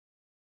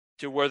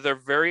 to where they're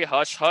very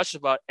hush-hush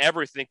about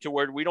everything, to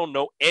where we don't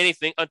know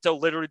anything until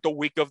literally the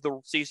week of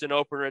the season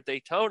opener at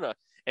Daytona,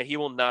 and he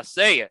will not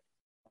say it.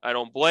 I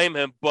don't blame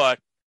him, but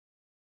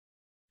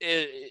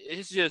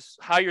it's just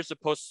how you're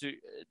supposed to.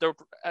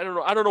 I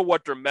don't know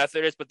what their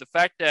method is, but the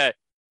fact that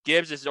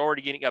Gibbs is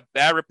already getting a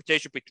bad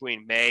reputation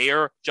between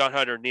Mayer, John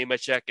Hunter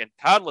Nemechek, and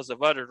countless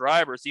of other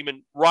drivers,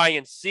 even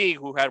Ryan Sieg,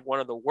 who had one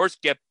of the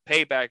worst get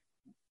payback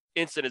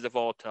incidents of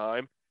all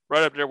time,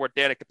 right up there with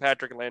Danica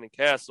Patrick and Landon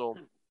Castle.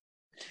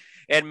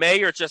 And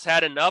Mayer just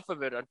had enough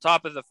of it, on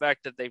top of the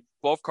fact that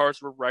both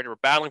cars were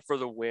battling for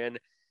the win.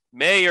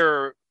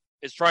 Mayer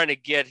is trying to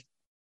get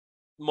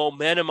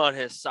momentum on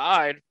his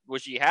side,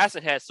 which he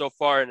hasn't had so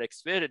far in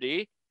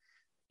Xfinity.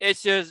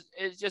 It's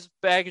just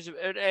baggage of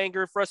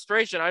anger and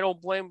frustration. I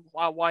don't blame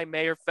why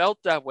Mayer felt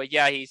that way.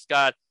 Yeah, he's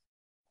got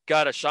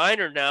a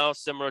shiner now,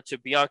 similar to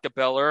Bianca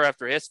Belair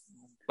after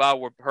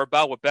her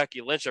bout with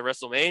Becky Lynch at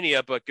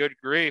WrestleMania. But good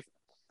grief,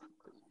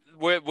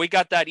 we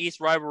got that East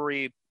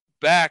rivalry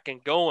back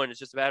and going. It's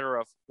just a matter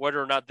of whether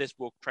or not this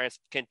will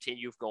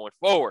continue going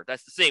forward.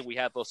 That's the thing. We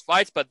have those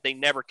fights, but they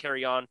never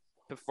carry on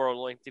for a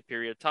lengthy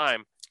period of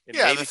time.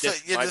 And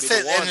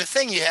the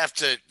thing you have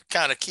to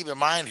kind of keep in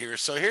mind here.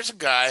 So here's a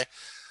guy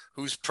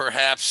who's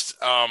perhaps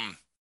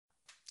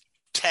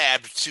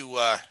tabbed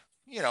to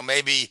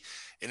maybe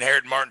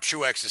inherit Martin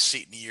Truex's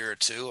seat in a year or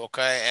two.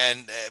 Okay,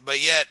 and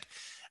but yet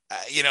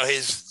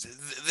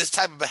this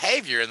type of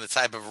behavior and the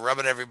type of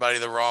rubbing everybody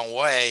the wrong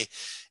way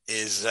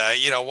is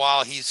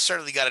while he's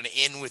certainly got an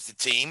in with the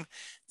team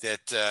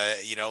that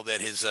that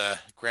his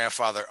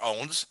grandfather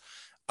owns,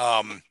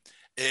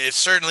 it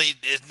certainly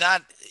is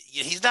not.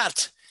 He's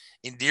not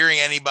endearing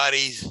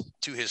anybody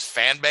to his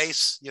fan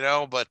base,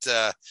 but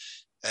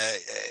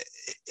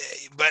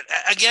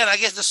again, I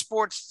guess the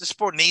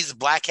sport needs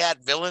black hat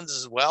villains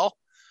as well.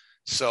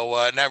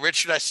 So now,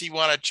 Richard, I see you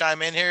want to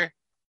chime in here.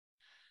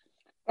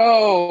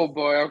 Oh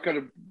boy, I've got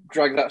to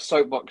drag that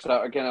soapbox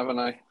out again, haven't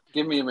I?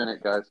 Give me a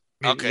minute, guys.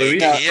 Okay,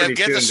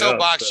 get the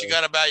soapbox. So. You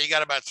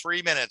got about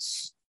 3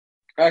 minutes.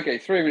 Okay,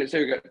 3 minutes.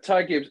 Here we go.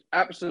 Ty Gibbs,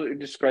 absolutely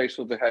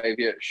disgraceful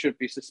behaviour. Should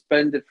be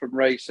suspended from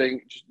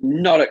racing. Just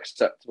not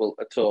acceptable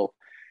at all.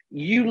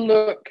 You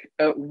look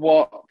at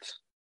what...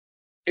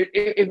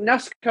 If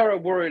NASCAR are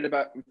worried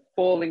about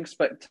falling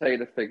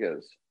spectator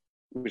figures,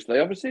 which they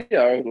obviously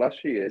are over the last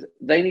few years,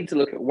 they need to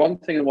look at one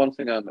thing and one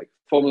thing only.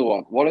 Formula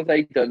One. What have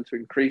they done to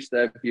increase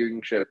their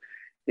viewership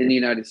in the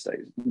United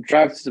States?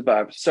 Drive to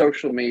Survive,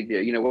 social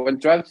media. When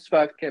Drive to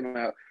Survive came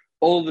out,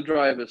 all the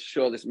drivers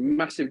saw this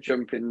massive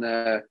jump in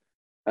their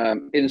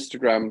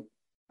Instagram,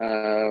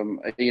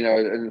 and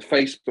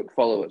Facebook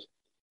followers.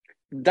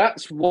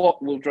 That's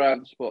what will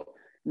drive the sport.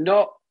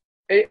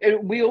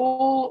 We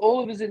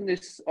all of us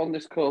on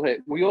this call here,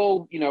 we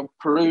all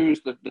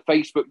peruse the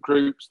Facebook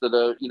groups that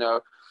are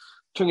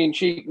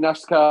tongue-in-cheek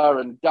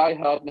NASCAR and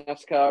diehard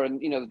NASCAR, and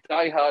the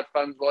diehard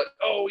fans are like,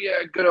 oh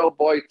yeah, good old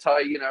boy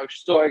Ty,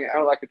 sorting it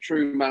out like a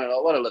true man, and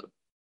all. What a little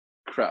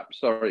crap.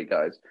 Sorry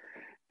guys,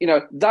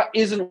 that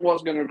isn't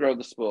what's going to grow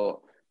the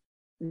sport.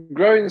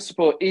 Growing the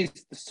sport is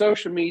the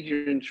social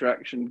media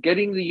interaction,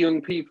 getting the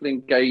young people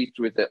engaged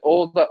with it,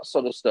 all that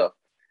sort of stuff.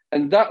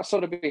 And that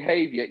sort of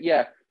behavior,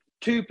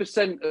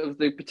 2% of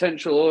the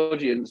potential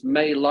audience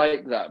may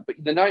like that, but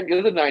the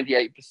other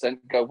 98%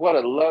 go, what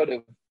a load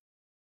of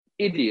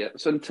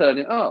idiots, and turn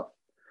it off.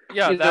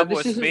 Yeah, that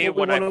was me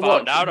when I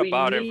found out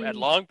about it at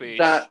Long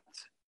Beach.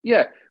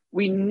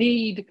 We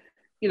need,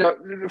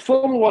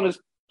 Formula One has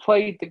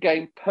played the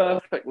game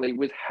perfectly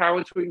with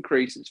how to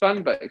increase its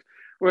fan base,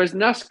 whereas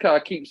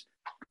NASCAR keeps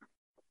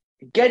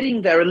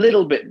getting there a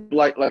little bit,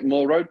 like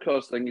more road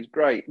course thing is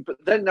great, but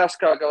then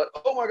NASCAR go,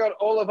 oh my God,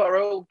 all of our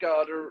old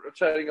guard are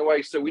turning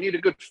away, so we need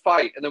a good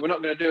fight, and then we're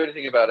not going to do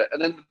anything about it.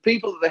 And then the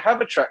people that they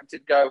have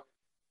attracted go,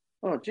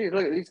 oh, gee,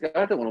 look at these guys.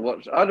 I don't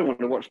want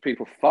to watch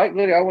people fight.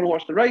 Really, I want to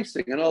watch the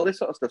racing and all this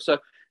sort of stuff. So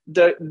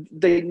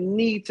they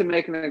need to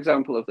make an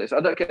example of this. I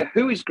don't care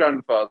who his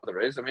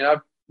grandfather is. I mean,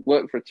 I've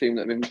worked for a team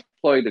that have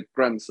employed a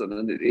grandson,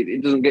 and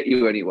it doesn't get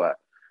you anywhere.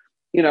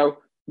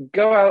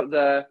 Go out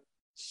there,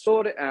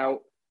 sort it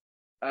out,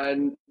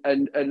 and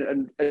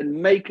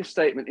make a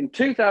statement. In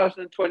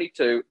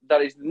 2022,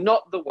 that is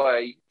not the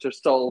way to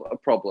solve a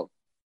problem.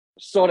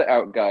 Sort it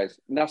out, guys.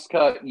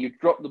 NASCAR, you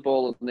dropped the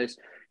ball on this.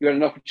 You had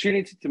an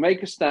opportunity to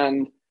make a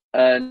stand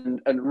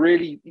and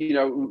really,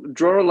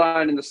 draw a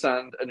line in the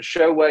sand and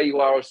show where you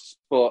are as a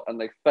sport, and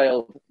they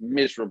failed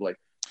miserably.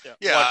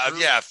 Yeah,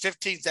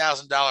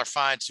 $15,000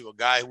 fine to a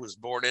guy who was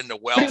born into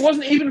wealth. But it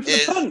wasn't even for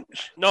the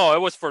punch. No, it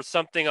was for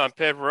something on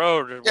pit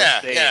road.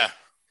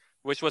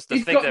 Which was the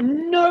He's thing got that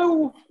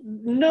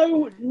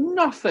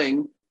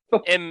nothing.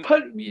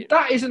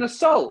 That is an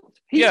assault.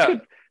 He could,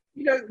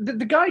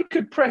 the guy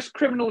could press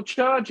criminal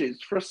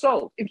charges for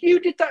assault. If you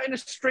did that in a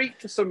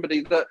street to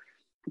somebody that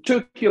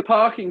took your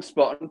parking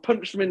spot and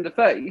punched them in the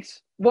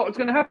face, what's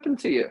going to happen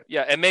to you?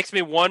 Yeah, it makes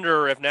me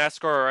wonder if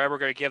NASCAR are ever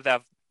going to give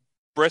that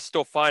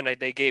Bristol fine that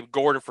they gave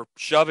Gordon for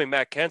shoving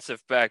Matt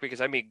Kenseth back, because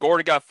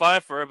Gordon got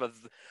fined for it, but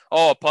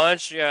a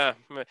punch, yeah.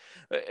 But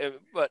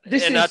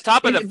on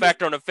top of the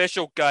fact an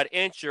official got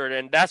injured,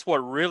 and that's what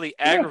really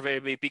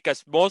aggravated me,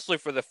 because mostly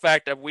for the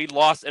fact that we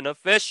lost an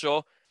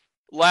official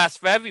last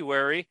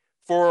February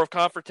for a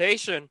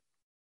confrontation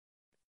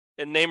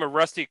in the name of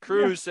Rusty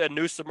Cruz and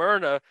New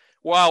Smyrna.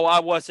 While I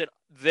wasn't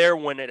there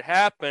when it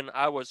happened,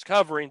 I was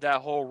covering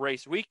that whole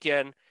race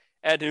weekend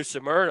at New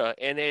Smyrna,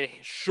 and it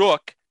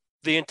shook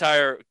the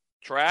entire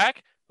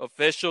track,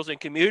 officials, and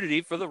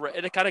community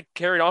and it kind of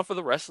carried on for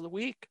the rest of the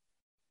week.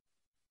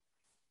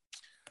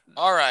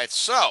 All right,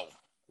 so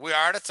we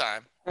are out of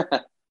time.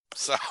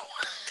 So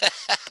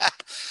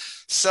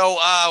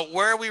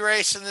where are we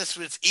racing this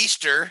with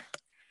Easter,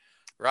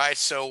 right?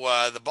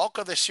 So the bulk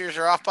of the series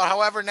are off, but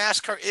however,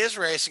 NASCAR is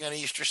racing on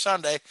Easter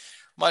Sunday,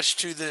 much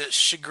to the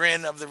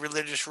chagrin of the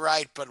religious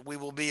right, but we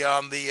will be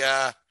on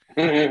the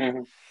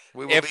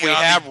if we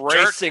have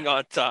racing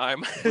on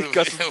time.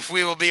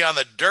 We will be on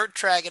the dirt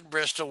track in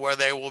Bristol, where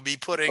they will be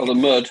putting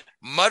the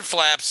mud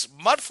flaps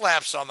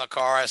on the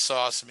car. I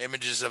saw some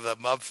images of the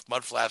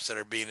mud flaps that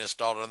are being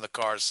installed on the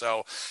car.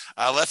 So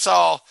let's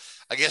all,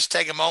 I guess,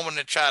 take a moment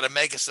and try to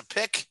make us a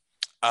pick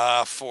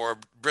for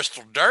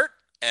Bristol Dirt.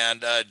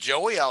 And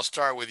Joey, I'll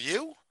start with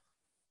you.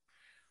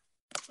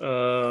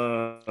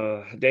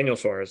 Daniel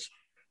Suarez.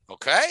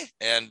 Okay.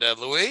 And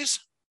Louise?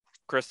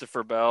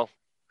 Christopher Bell.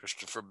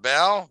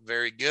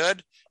 Very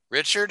good.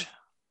 Richard?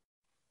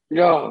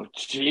 Oh,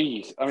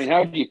 jeez.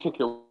 How do you pick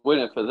a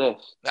winner for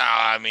this?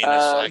 No,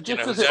 it's like,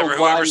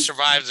 whoever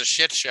survives a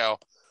shit show.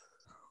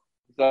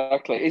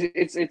 Exactly.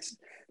 It's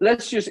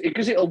let's just,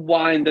 because it'll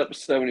wind up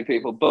so many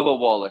people. Bubba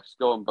Wallace.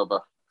 Go on,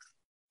 Bubba.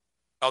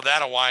 Oh,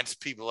 that'll wind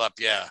people up.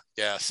 Yeah.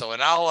 So,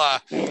 and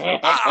I'll he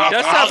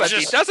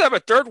does have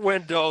a third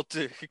window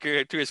to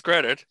his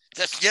credit.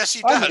 Yes,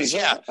 he does.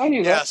 I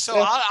knew that.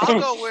 So I'll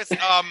go with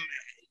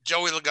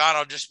Joey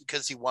Logano, just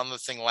because he won the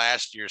thing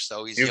last year.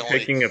 So he's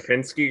picking a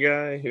Penske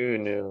guy. Who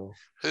knew?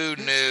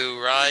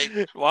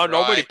 Right? Well,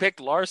 nobody picked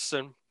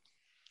Larson.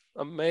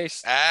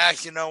 Amazed.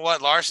 You know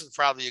what? Larson's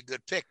probably a good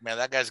pick, man.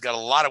 That guy's got a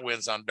lot of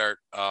wins on dirt.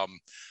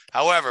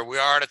 However, we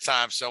are out of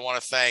time, so I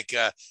want to thank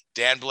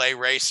Dan Blay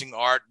Racing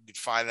Art. You can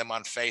find them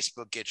on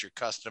Facebook. Get your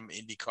custom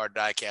IndyCar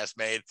diecast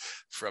made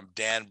from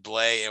Dan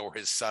Blay or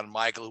his son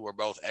Michael, who are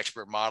both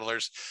expert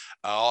modelers.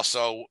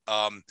 Also,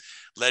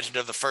 Legend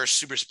of the First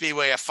Super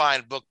Speedway, a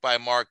fine book by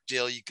Mark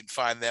Dill. You can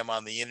find them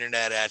on the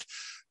internet at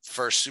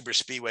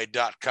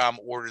firstsuperspeedway.com.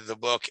 Order the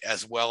book,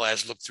 as well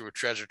as look through a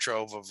treasure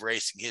trove of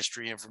racing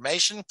history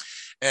information.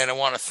 And I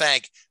want to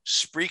thank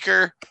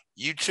Spreaker,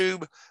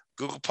 YouTube,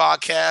 Google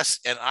Podcasts,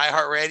 and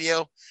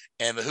iHeartRadio,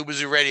 and the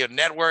Hoobazoo Radio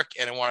Network.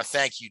 And I want to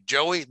thank you,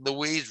 Joey,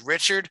 Louise,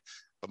 Richard.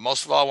 But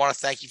most of all, I want to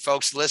thank you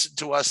folks who listen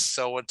to us.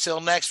 So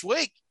until next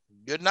week,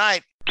 good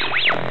night.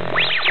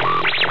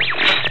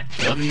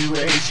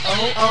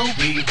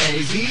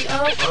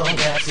 WHOOBAZOO,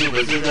 that's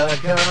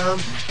Hoobazoo.com.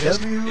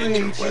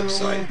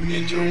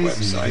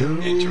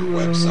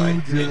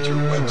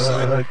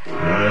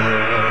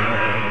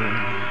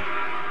 WHOOBAZOO.com.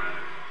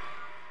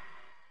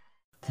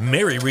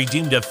 Mary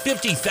redeemed a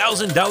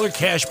 $50,000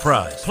 cash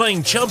prize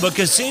playing Chumba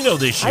Casino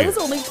this year. I was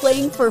only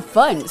playing for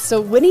fun,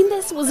 so winning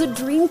this was a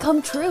dream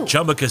come true.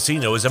 Chumba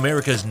Casino is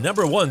America's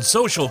 #1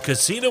 social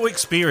casino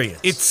experience.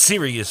 It's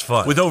serious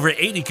fun. With over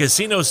 80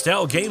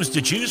 casino-style games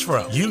to choose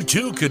from, you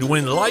too could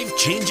win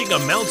life-changing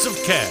amounts of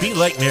cash. Be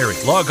like Mary.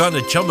 Log on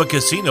to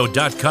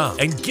ChumbaCasino.com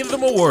and give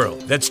them a whirl.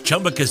 That's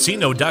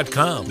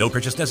ChumbaCasino.com. No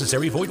purchase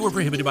necessary. Void where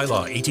prohibited by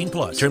law.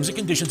 18+. Terms and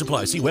conditions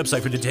apply. See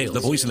website for details. The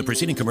voice in the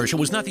preceding commercial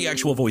was not the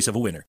actual voice of a winner.